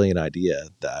get the brilliant idea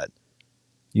that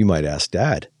you might ask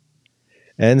dad.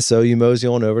 And so you mosey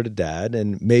on over to dad,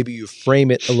 and maybe you frame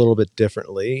it a little bit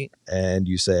differently. And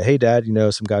you say, hey, dad,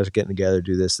 some guys are getting together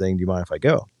to do this thing. Do you mind if I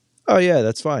go? Oh, yeah,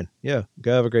 that's fine. Yeah,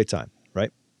 go have a great time.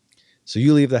 Right? So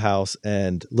you leave the house,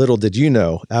 and little did you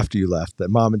know after you left that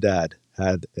mom and dad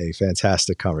had a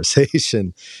fantastic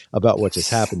conversation about what just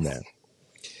happened there.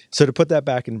 So to put that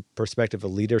back in perspective, a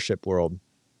leadership world,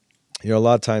 a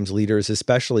lot of times leaders,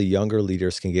 especially younger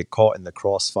leaders, can get caught in the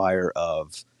crossfire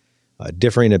of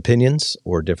differing opinions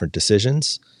or different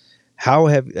decisions. How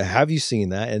have you seen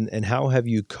that, and how have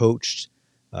you coached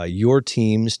your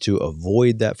teams to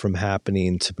avoid that from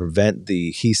happening, to prevent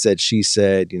the he said, she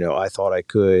said, I thought I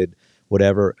could,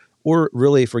 whatever, or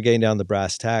really, if we're getting down the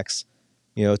brass tacks,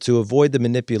 to avoid the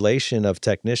manipulation of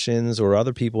technicians or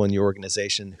other people in your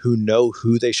organization who know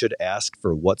who they should ask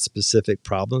for what specific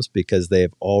problems because they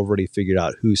have already figured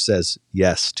out who says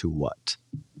yes to what?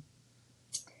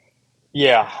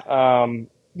 Yeah.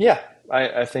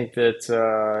 I think that,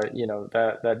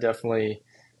 that definitely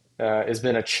has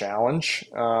been a challenge,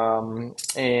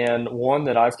 and one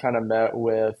that I've kind of met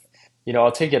with. I'll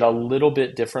take it a little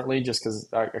bit differently just because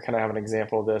I kind of have an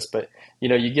example of this. But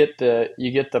you get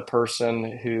the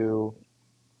person who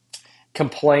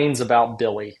complains about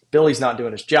Billy. Billy's not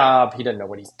doing his job. He doesn't know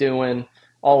what he's doing.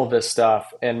 All of this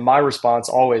stuff, and my response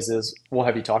always is, "Well,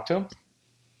 have you talked to him?"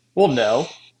 Well, no.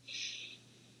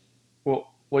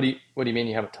 Well, what do you mean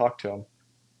you haven't talked to him?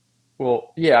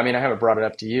 Well, yeah. I mean, I haven't brought it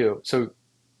up to you. So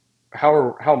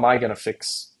how am I going to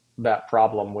fix that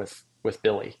problem with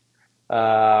Billy?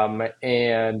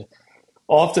 And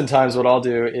oftentimes what I'll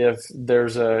do if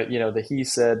there's the he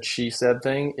said, she said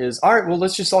thing is, all right, well,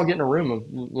 let's just all get in a room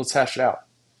and let's hash it out.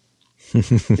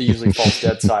 It usually falls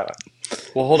dead silent.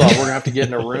 Well, hold on, we're gonna have to get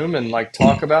in a room and like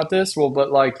talk about this. Well,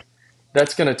 but like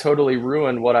that's gonna totally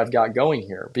ruin what I've got going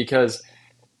here because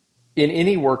in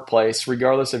any workplace,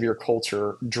 regardless of your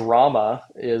culture, drama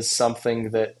is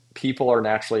something that people are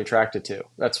naturally attracted to.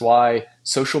 That's why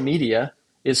social media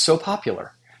is so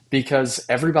popular because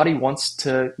everybody wants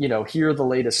to, hear the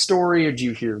latest story. Or did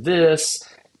you hear this?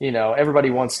 Everybody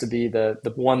wants to be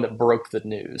the one that broke the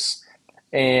news.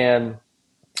 And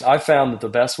I found that the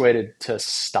best way to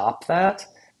stop that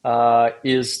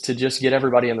is to just get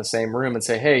everybody in the same room and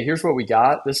say, hey, here's what we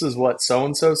got. This is what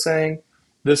so-and-so's saying.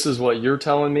 This is what you're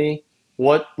telling me.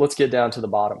 Let's get down to the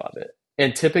bottom of it.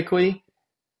 And typically,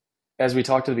 as we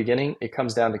talked at the beginning, it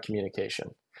comes down to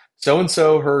communication.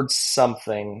 So-and-so heard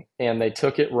something and they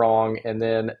took it wrong, and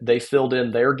then they filled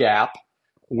in their gap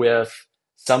with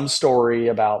some story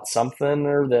about something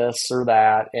or this or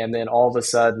that, and then all of a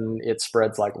sudden it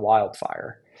spreads like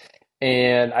wildfire.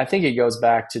 And I think it goes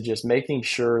back to just making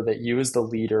sure that you as the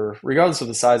leader, regardless of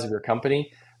the size of your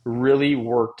company, really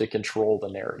work to control the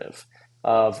narrative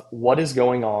of what is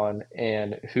going on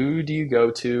and who do you go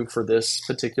to for this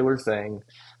particular thing.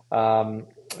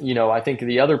 I think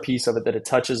the other piece of it that it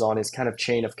touches on is kind of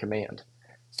chain of command.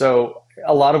 So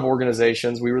a lot of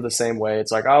organizations, we were the same way.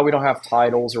 It's like, oh, we don't have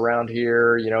titles around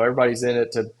here. Everybody's in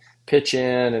it to pitch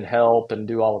in and help and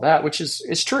do all of that, which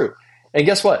is true. And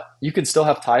guess what? You can still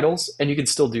have titles and you can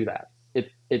still do that.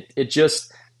 It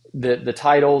just, the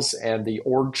titles and the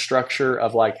org structure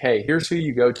of like, hey, here's who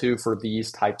you go to for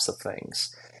these types of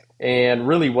things. And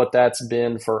really what that's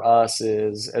been for us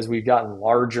is, as we've gotten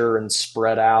larger and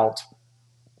spread out,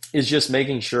 is just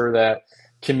making sure that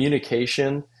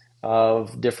communication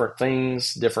of different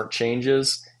things, different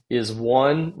changes is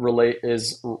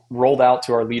rolled out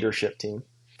to our leadership team.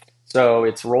 So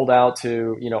it's rolled out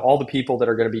to, all the people that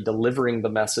are going to be delivering the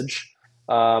message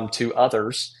to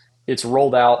others. It's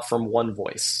rolled out from one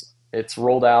voice. It's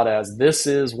rolled out as, this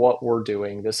is what we're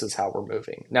doing. This is how we're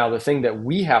moving. Now, the thing that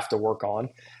we have to work on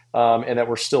and that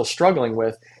we're still struggling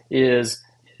with is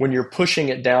when you're pushing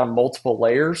it down multiple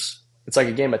layers, it's like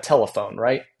a game of telephone,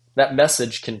 right? That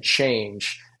message can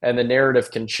change and the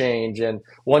narrative can change. And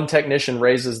one technician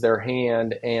raises their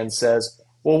hand and says,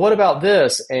 well, what about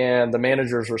this? And the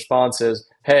manager's response is,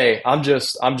 hey, I'm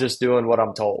just doing what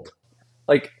I'm told.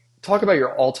 Like, talk about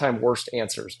your all-time worst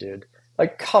answers, dude.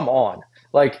 Like, come on.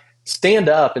 Like, stand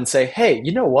up and say, hey,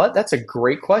 you know what? That's a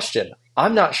great question.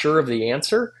 I'm not sure of the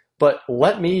answer, but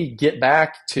let me get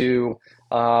back to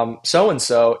so and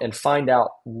so and find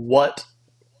out what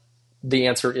the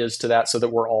answer is to that so that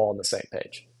we're all on the same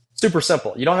page. Super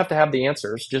simple. You don't have to have the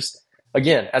answers. Just,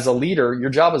 again, as a leader,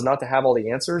 your job is not to have all the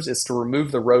answers, it's to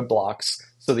remove the roadblocks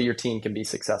so that your team can be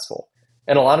successful.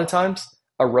 And a lot of times,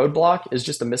 a roadblock is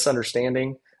just a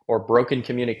misunderstanding or broken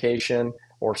communication,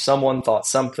 or someone thought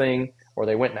something, or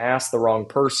they went and asked the wrong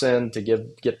person to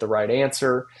get the right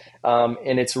answer.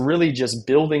 And it's really just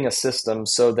building a system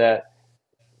so that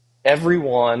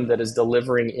everyone that is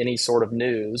delivering any sort of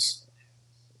news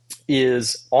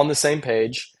is on the same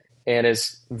page and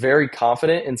is very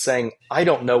confident in saying, I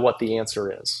don't know what the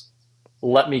answer is.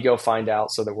 Let me go find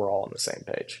out so that we're all on the same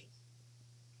page.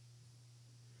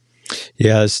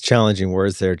 Yeah, it's challenging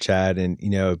words there, Chad. And,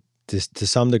 to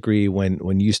some degree,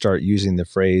 when you start using the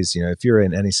phrase, if you're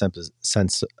in any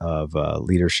sense of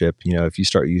leadership, if you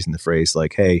start using the phrase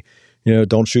like, hey,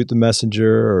 don't shoot the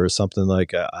messenger or something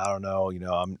like, I don't know,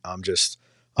 I'm just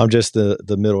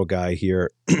the middle guy here.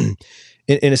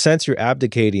 In a sense, you're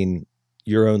abdicating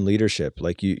your own leadership.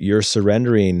 Like you're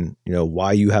surrendering,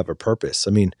 why you have a purpose.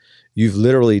 I mean, you've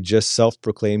literally just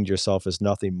self-proclaimed yourself as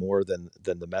nothing more than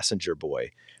the messenger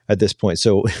boy at this point.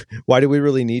 So why do we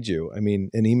really need you? I mean,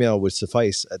 an email would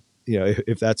suffice,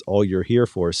 if that's all you're here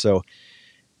for. So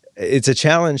it's a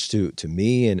challenge to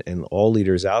me and all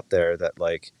leaders out there that,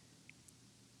 like,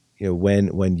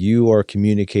 when you are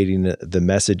communicating the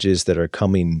messages that are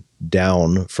coming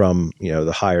down from,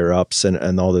 the higher ups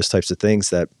and all those types of things,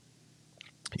 that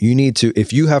you need to,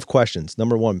 if you have questions,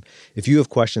 number one, if you have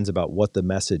questions about what the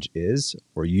message is,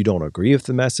 or you don't agree with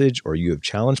the message, or you have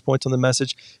challenge points on the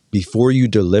message, before you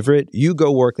deliver it, you go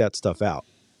work that stuff out.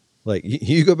 Like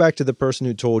you go back to the person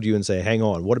who told you and say, hang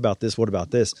on, what about this? What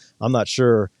about this? I'm not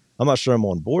sure I'm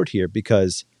on board here,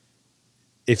 because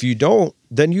if you don't,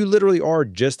 then you literally are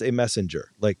just a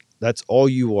messenger. Like that's all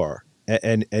you are.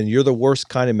 And you're the worst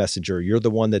kind of messenger. You're the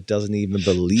one that doesn't even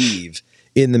believe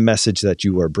in the message that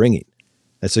you are bringing.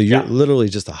 And so you're literally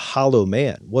just a hollow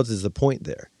man. What is the point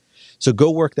there? So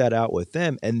go work that out with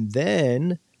them. And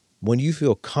then when you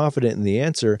feel confident in the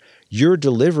answer, your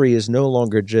delivery is no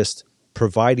longer just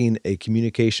providing a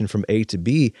communication from A to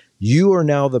B. You are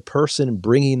now the person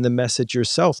bringing the message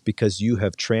yourself, because you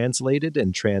have translated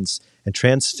and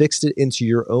transfixed it into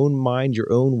your own mind,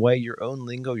 your own way, your own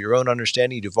lingo, your own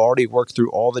understanding. You've already worked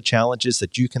through all the challenges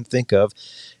that you can think of.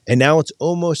 And now it's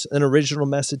almost an original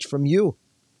message from you,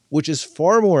 which is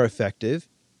far more effective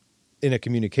in a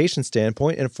communication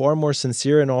standpoint and far more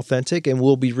sincere and authentic, and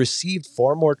will be received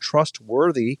far more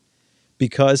trustworthy,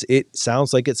 because it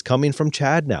sounds like it's coming from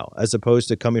Chad now, as opposed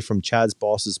to coming from Chad's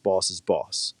boss's boss's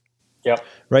boss. Yep.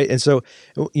 Right. And so,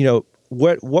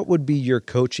 what would be your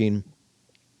coaching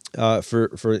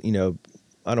for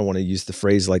I don't want to use the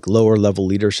phrase like lower level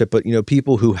leadership, but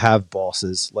people who have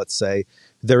bosses, let's say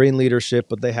they're in leadership,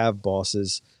 but they have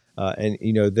bosses, and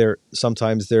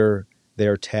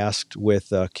they're tasked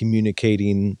with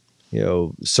communicating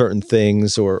certain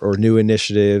things or new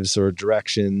initiatives or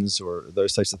directions or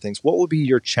those types of things. What would be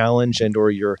your challenge and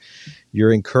or your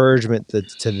encouragement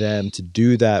to them to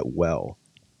do that well?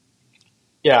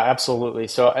 Yeah, absolutely.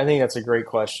 So I think that's a great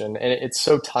question, and it's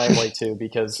so timely too,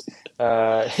 because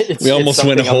we almost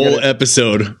went a whole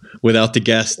episode without the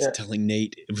guest Yeah. telling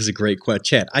Nate it was a great question.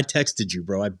 Chad, I texted you,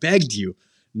 bro. I begged you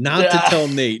not to tell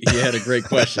Nate he had a great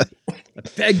question. I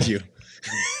begged you.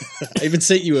 I even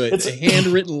sent you a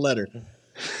handwritten letter.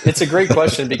 It's a great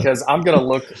question, because I'm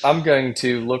going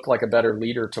to look like a better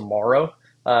leader tomorrow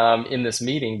in this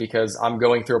meeting, because I'm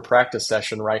going through a practice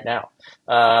session right now.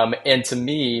 And to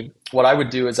me, what I would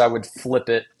do is I would flip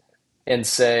it and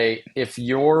say, if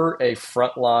you're a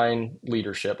frontline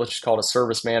leadership, let's just call it a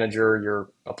service manager, you're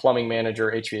a plumbing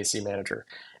manager, HVAC manager,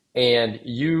 and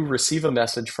you receive a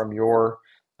message from your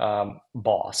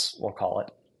boss, we'll call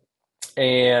it,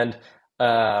 and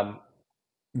um,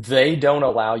 they don't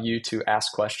allow you to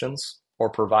ask questions or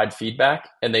provide feedback,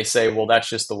 and they say, well, that's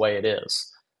just the way it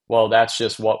is. Well, that's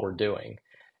just what we're doing.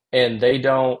 And they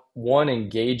don't want to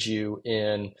engage you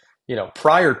in,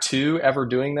 prior to ever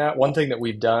doing that. One thing that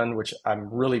we've done, which I'm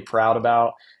really proud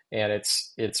about, and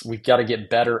we've got to get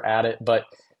better at it. But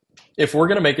if we're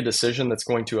going to make a decision that's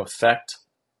going to affect,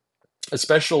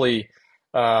 especially,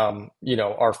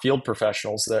 our field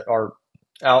professionals that are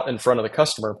out in front of the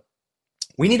customer,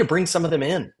 we need to bring some of them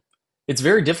in. It's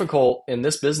very difficult in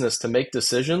this business to make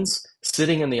decisions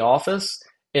sitting in the office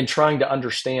and trying to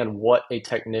understand what a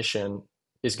technician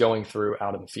is going through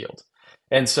out in the field.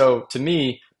 And so to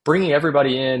me, bringing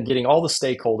everybody in, getting all the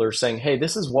stakeholders saying, hey,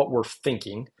 this is what we're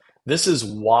thinking. This is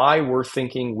why we're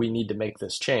thinking we need to make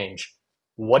this change.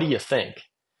 What do you think?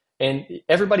 And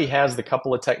everybody has the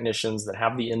couple of technicians that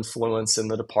have the influence in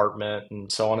the department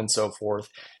and so on and so forth.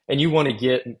 And you want to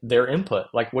get their input.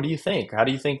 Like, what do you think? How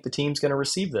do you think the team's going to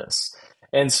receive this?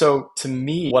 And so to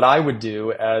me, what I would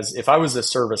do as if I was a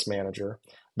service manager,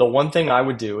 the one thing I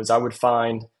would do is I would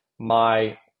find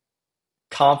my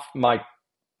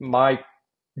my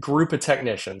group of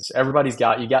technicians.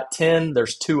 You got 10,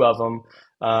 there's 2 of them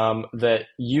that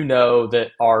that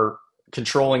are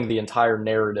controlling the entire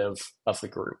narrative of the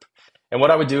group. And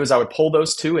what I would do is I would pull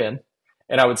those 2 in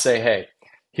and I would say, hey,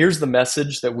 here's the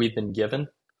message that we've been given.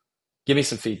 Give me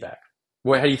some feedback.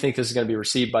 How do you think this is going to be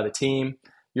received by the team?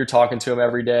 You're talking to them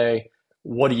every day.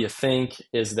 What do you think?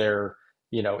 Is there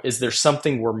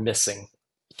something we're missing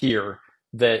here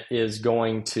that is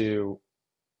going to,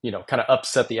 kind of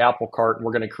upset the apple cart, and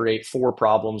we're going to create 4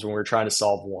 problems when we're trying to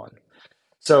solve 1.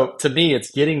 So to me,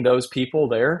 it's getting those people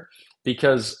there,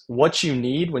 because what you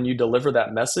need when you deliver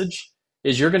that message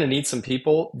is you're going to need some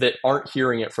people that aren't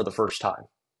hearing it for the first time,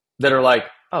 that are like,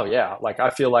 oh yeah, like I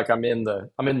feel like I'm in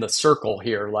the circle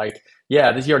here. Like,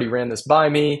 yeah, he already ran this by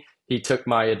me. He took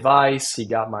my advice. He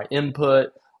got my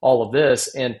input, all of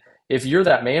this. And if you're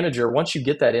that manager, once you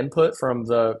get that input from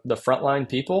the frontline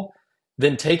people,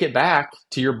 then take it back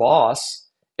to your boss,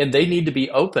 and they need to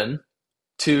be open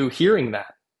to hearing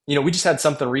that. We just had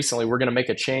something recently. We're going to make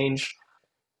a change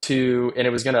and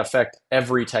it was going to affect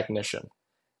every technician.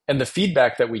 And the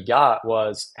feedback that we got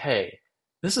was, hey,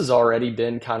 this has already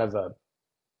been kind of a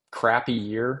crappy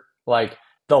year. Like,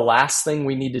 the last thing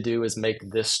we need to do is make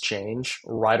this change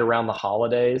right around the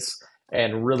holidays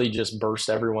and really just burst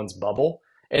everyone's bubble.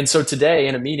 And so today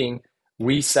in a meeting,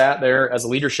 we sat there as a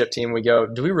leadership team. We go,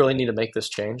 do we really need to make this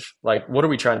change? Like, what are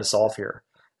we trying to solve here?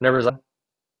 And everyone's like,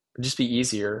 it'd just be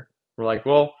easier. We're like,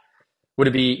 well, would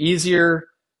it be easier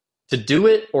to do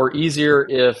it, or easier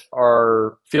if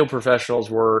our field professionals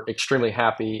were extremely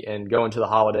happy and go into the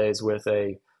holidays with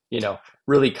a,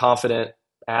 really confident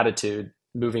attitude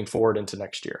moving forward into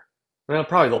next year? Well,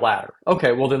 probably the latter.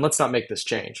 Okay, well then let's not make this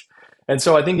change. And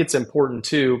so I think it's important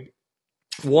to,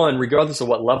 one, regardless of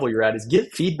what level you're at, is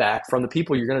get feedback from the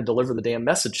people you're going to deliver the damn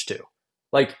message to.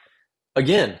 Like,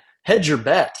 again, hedge your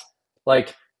bet.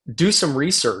 Like, do some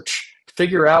research,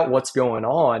 figure out what's going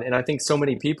on. And I think so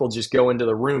many people just go into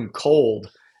the room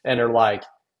cold and are like,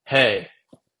 hey,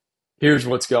 here's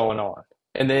what's going on.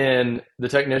 And then the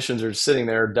technicians are sitting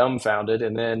there dumbfounded.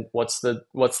 And then what's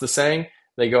the saying?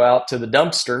 They go out to the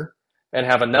dumpster and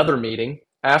have another meeting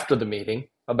after the meeting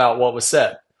about what was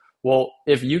said. Well,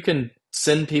 if you can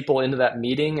send people into that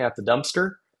meeting at the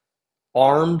dumpster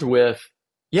armed with,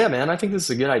 yeah, man, I think this is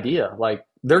a good idea. Like,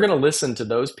 they're going to listen to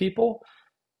those people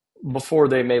before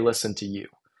they may listen to you.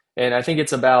 And I think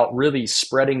it's about really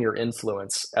spreading your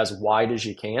influence as wide as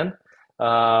you can.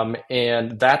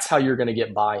 And that's how you're going to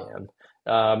get buy-in,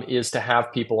 is to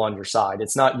have people on your side.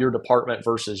 It's not your department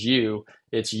versus you.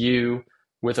 It's you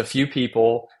with a few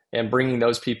people and bringing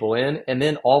those people in. And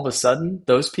then all of a sudden,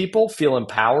 those people feel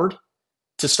empowered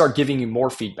to start giving you more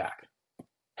feedback.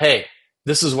 Hey,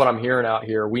 this is what I'm hearing out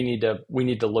here. We need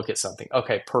to look at something.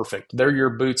 Okay, perfect. They're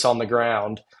your boots on the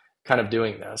ground kind of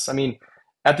doing this. I mean,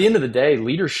 at the end of the day,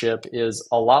 leadership is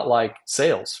a lot like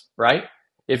sales, right?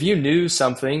 If you knew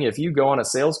something, if you go on a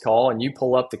sales call and you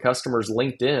pull up the customer's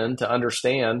LinkedIn to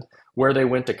understand where they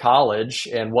went to college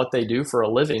and what they do for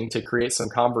a living to create some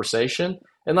conversation,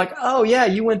 and like, oh yeah,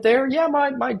 you went there? Yeah,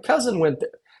 my cousin went there.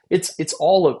 It's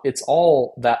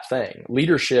all that thing.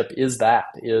 Leadership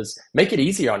is make it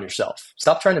easy on yourself.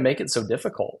 Stop trying to make it so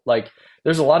difficult. Like,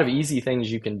 there's a lot of easy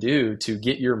things you can do to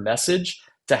get your message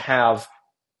to have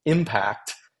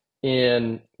impact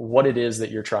in what it is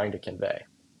that you're trying to convey.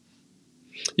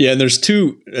 Yeah, and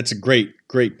that's a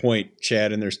great point,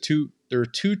 Chad. And there are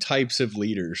 2 types of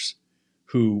leaders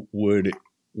who would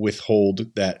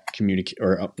withhold that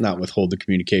or not withhold the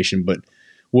communication, but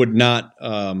would not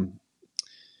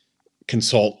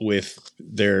consult with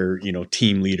their,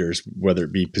 team leaders, whether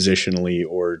it be positionally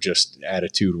or just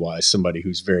attitude wise, somebody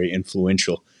who's very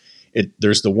influential.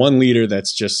 There's the one leader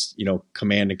that's just,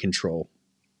 command and control.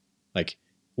 Like,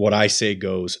 what I say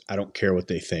goes. I don't care what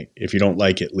they think. If you don't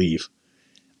like it, leave.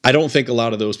 I don't think a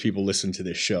lot of those people listen to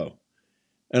this show.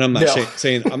 And I'm not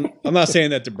saying I'm not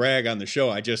saying that to brag on the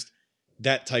show.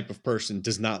 That type of person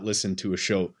does not listen to a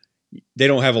show. They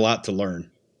don't have a lot to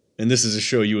learn. And this is a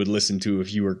show you would listen to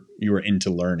if you were into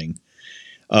learning.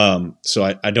 So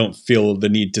I don't feel the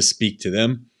need to speak to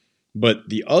them. But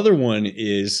the other one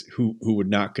is who would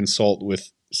not consult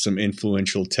with some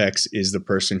influential techs is the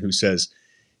person who says,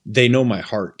 they know my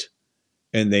heart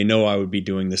and they know I would be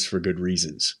doing this for good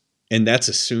reasons. And that's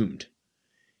assumed.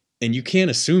 And you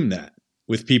can't assume that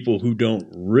with people who don't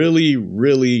really,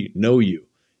 really know you.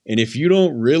 And if you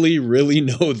don't really, really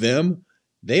know them,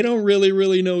 they don't really,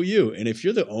 really know you. And if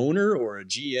you're the owner or a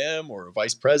GM or a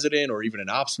vice president or even an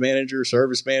ops manager,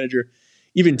 service manager,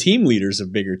 even team leaders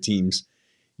of bigger teams,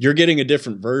 you're getting a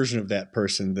different version of that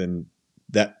person than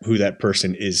who that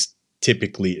person is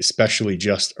typically, especially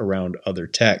just around other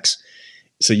techs.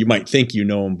 So you might think you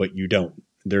know them, but you don't.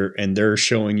 They're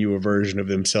showing you a version of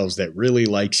themselves that really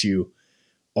likes you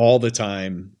all the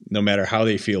time, no matter how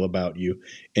they feel about you.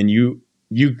 And you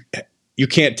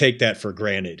can't take that for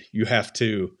granted. You have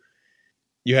to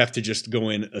just go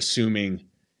in assuming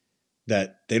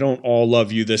that they don't all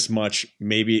love you this much.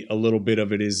 Maybe a little bit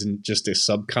of it isn't just a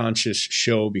subconscious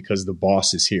show because the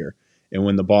boss is here. And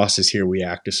when the boss is here, we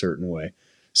act a certain way.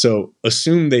 So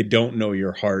assume they don't know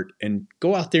your heart and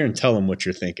go out there and tell them what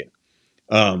you're thinking.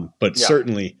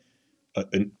 Certainly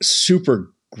a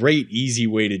super great, easy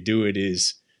way to do it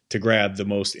is to grab the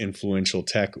most influential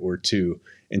tech or two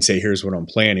and say, here's what I'm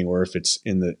planning. Or if it's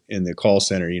in the call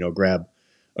center, grab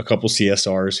a couple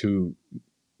CSRs who,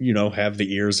 have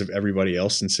the ears of everybody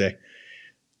else and say,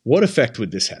 what effect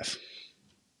would this have?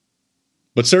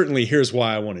 But certainly here's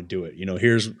why I want to do it.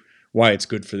 Here's why it's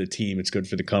good for the team. It's good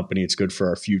for the company. It's good for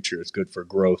our future. It's good for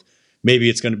growth. Maybe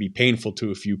it's going to be painful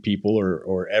to a few people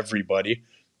or everybody,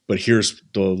 but here's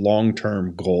the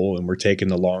long-term goal. And we're taking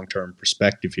the long-term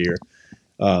perspective here.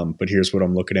 But here's what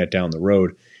I'm looking at down the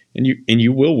road. And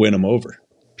you will win them over.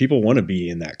 People want to be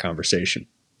in that conversation.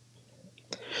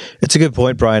 It's a good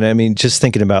point, Brian. I mean, just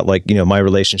thinking about my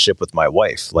relationship with my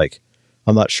wife,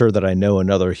 I'm not sure that I know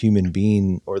another human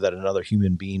being or that another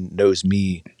human being knows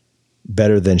me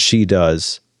better than she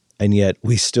does. And yet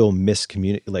we still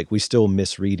miscommunicate, we still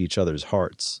misread each other's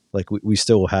hearts. We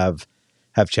still have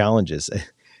challenges.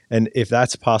 And if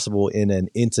that's possible in an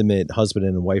intimate husband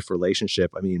and wife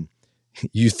relationship, I mean,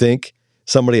 you think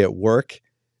somebody at work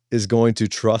is going to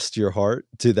trust your heart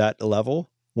to that level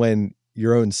when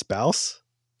your own spouse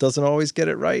doesn't always get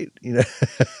it right?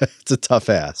 It's a tough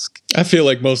ask. I feel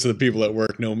like most of the people at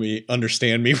work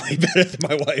understand me way better than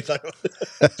my wife.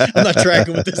 I'm not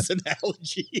tracking with this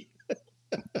analogy.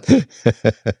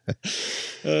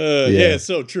 Yeah, it's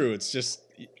so true. It's just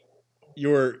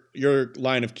your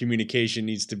line of communication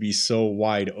needs to be so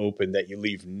wide open that you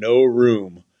leave no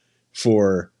room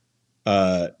for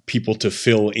people to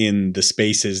fill in the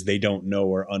spaces they don't know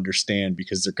or understand,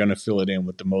 because they're going to fill it in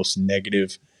with the most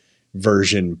negative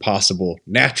version possible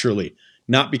naturally,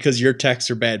 not because your techs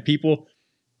are bad people,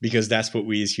 because that's what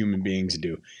we as human beings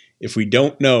do. If we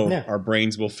don't know, our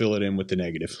brains will fill it in with the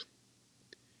negative.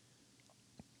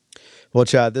 Well,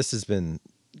 Chad, this has been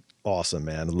awesome,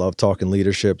 man. I love talking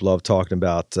leadership, love talking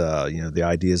about the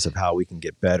ideas of how we can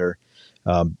get better.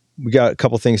 We got a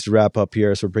couple things to wrap up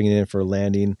here, so we're bringing it in for a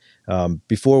landing.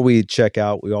 Before we check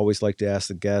out, we always like to ask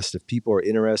the guest if people are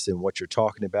interested in what you're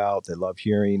talking about. They love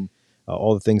hearing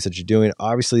all the things that you're doing.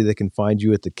 Obviously, they can find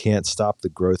you at the Can't Stop the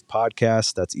Growth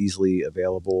podcast. That's easily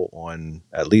available on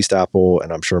at least Apple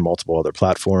and I'm sure multiple other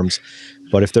platforms.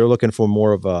 But if they're looking for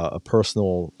more of a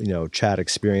personal, chat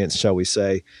experience, shall we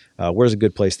say, where's a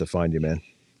good place to find you, man?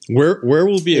 Where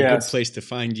will be a good place to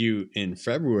find you in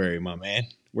February, my man?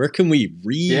 Where can we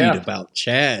read about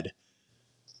Chad?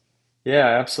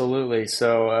 Yeah, absolutely.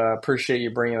 So appreciate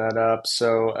you bringing that up.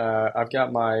 So I've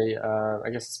got my, I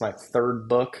guess it's my third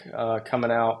book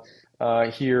coming out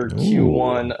here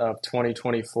Q1 of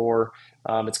 2024.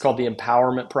 It's called The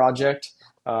Empowerment Project.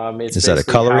 Is that a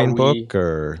coloring book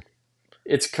or?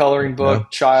 It's a coloring book.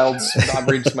 No? I'm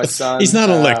reading to my son. He's not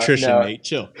an electrician, mate.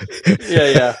 Chill.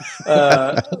 Yeah.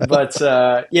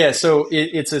 So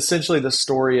it's essentially the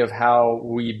story of how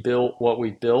we built what we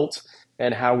built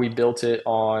and how we built it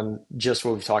on just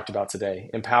what we've talked about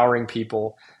today: empowering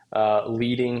people,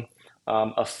 leading,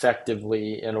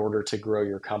 effectively in order to grow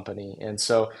your company. And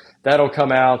so that'll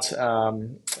come out, I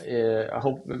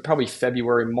hope probably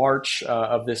February, March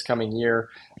of this coming year.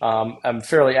 I'm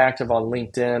fairly active on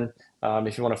LinkedIn.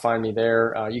 If you want to find me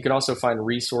there, you can also find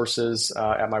resources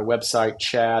at my website,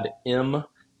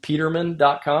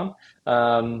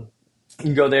 chadmpeterman.com. You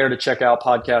can go there to check out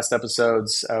podcast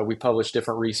episodes. We publish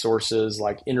different resources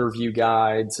like interview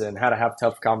guides and how to have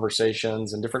tough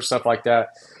conversations and different stuff like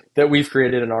that we've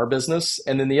created in our business.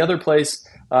 And then the other place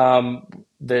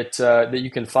that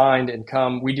you can find and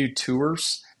come, we do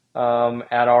tours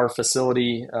at our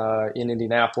facility in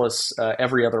Indianapolis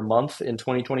every other month in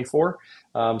 2024.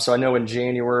 So I know in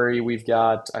January we've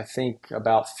got, I think,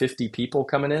 about 50 people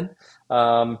coming in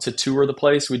to tour the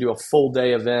place. We do a full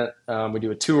day event. We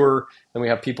do a tour, and we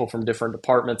have people from different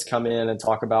departments come in and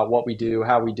talk about what we do,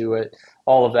 how we do it,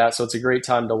 all of that. So it's a great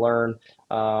time to learn.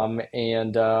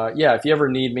 If you ever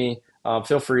need me,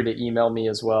 feel free to email me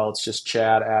as well. It's just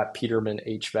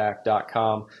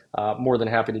chad@petermanhvac.com. More than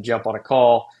happy to jump on a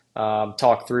call,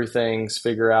 talk through things,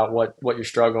 figure out what you're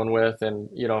struggling with, and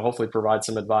hopefully provide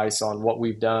some advice on what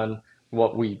we've done,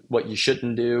 what you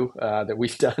shouldn't do that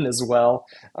we've done as well.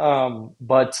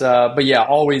 But yeah,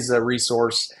 always a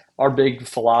resource. Our big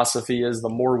philosophy is the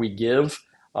more we give,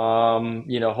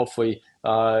 hopefully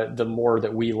the more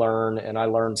that we learn, and I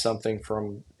learn something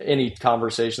from any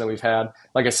conversation that we've had.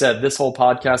 Like I said, this whole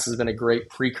podcast has been a great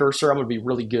precursor. I'm going to be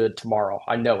really good tomorrow.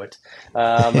 I know it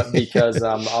because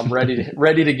I'm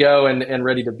ready to go and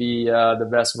ready to be the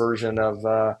best version of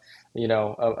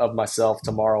myself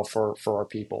tomorrow for our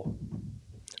people.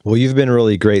 Well, you've been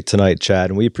really great tonight, Chad,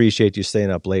 and we appreciate you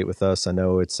staying up late with us. I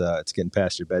know it's getting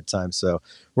past your bedtime, so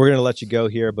we're going to let you go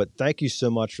here. But thank you so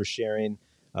much for sharing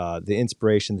the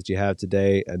inspiration that you have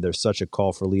today. And there's such a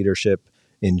call for leadership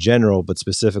in general, but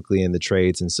specifically in the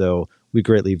trades. And so we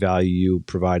greatly value you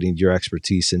providing your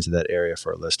expertise into that area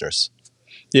for our listeners.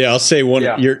 Yeah, I'll say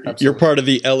you're part of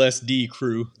the LSD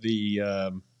crew,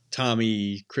 the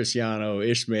Tommy, Cristiano,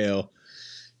 Ishmael,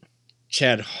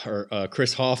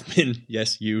 Chris Hoffman.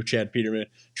 Yes, you, Chad Peterman,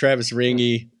 Travis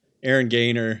Ringy, Aaron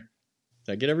Gaynor.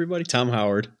 Did I get everybody? Tom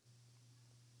Howard.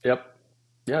 Yep.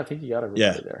 Yeah, I think you got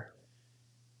everybody there.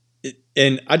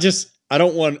 And I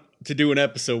don't want to do an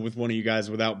episode with one of you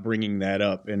guys without bringing that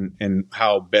up and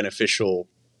how beneficial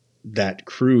that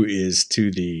crew is to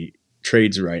the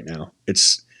trades right now.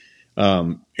 It's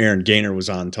Aaron Gaynor was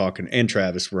on talking, and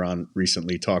Travis were on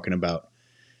recently talking about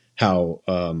how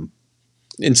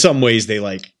in some ways they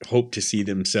hope to see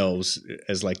themselves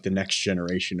as the next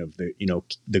generation of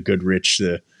the Goodrich,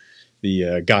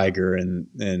 the Geiger and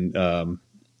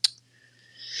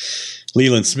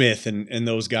Leland Smith and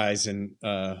those guys and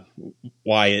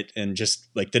Wyatt, and just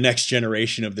the next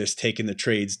generation of this, taking the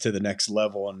trades to the next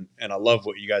level. And I love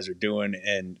what you guys are doing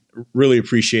and really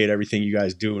appreciate everything you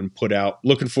guys do and put out.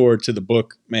 Looking forward to the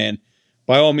book, man.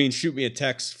 By all means, shoot me a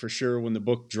text for sure when the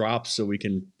book drops so we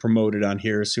can promote it on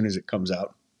here as soon as it comes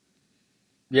out.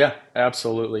 Yeah,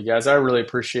 absolutely, guys. I really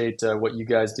appreciate what you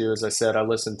guys do. As I said, I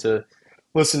listen to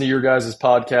your guys'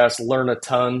 podcast, learn a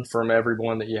ton from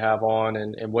everyone that you have on,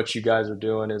 and what you guys are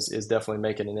doing is definitely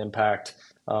making an impact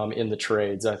in the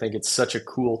trades. I think it's such a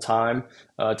cool time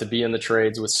to be in the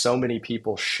trades with so many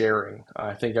people sharing.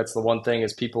 I think that's the one thing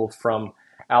is people from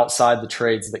outside the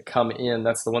trades that come in.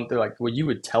 That's the one thing, well, you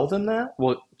would tell them that?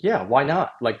 Well, yeah, why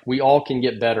not? We all can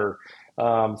get better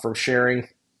from sharing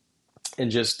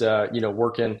and just,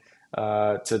 working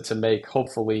to make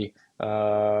hopefully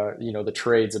the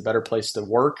trade's a better place to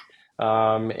work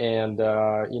and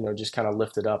just kind of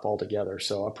lift it up all together.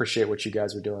 So I appreciate what you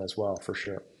guys are doing as well, for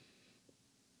sure.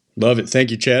 Love it.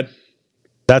 Thank you, Chad.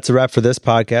 That's a wrap for this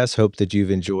podcast. Hope that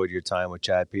you've enjoyed your time with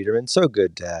Chad Peterman. So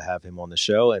good to have him on the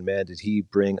show. And man, did he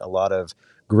bring a lot of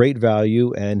great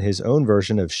value and his own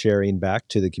version of sharing back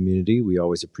to the community. We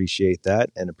always appreciate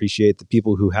that and appreciate the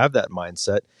people who have that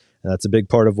mindset. And that's a big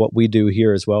part of what we do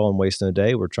here as well on Waste No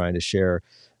Day. We're trying to share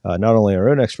not only our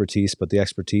own expertise, but the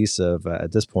expertise of,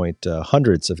 at this point,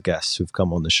 hundreds of guests who've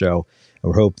come on the show.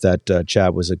 And we hope that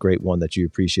Chad was a great one that you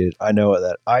appreciated. I know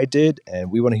that I did,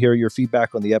 and we want to hear your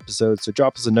feedback on the episode. So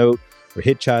drop us a note or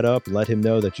hit Chad up and let him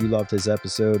know that you loved his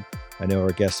episode. I know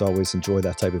our guests always enjoy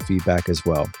that type of feedback as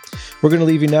well. We're going to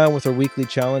leave you now with our weekly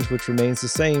challenge, which remains the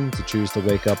same: to choose to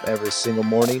wake up every single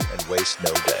morning and waste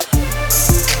no day.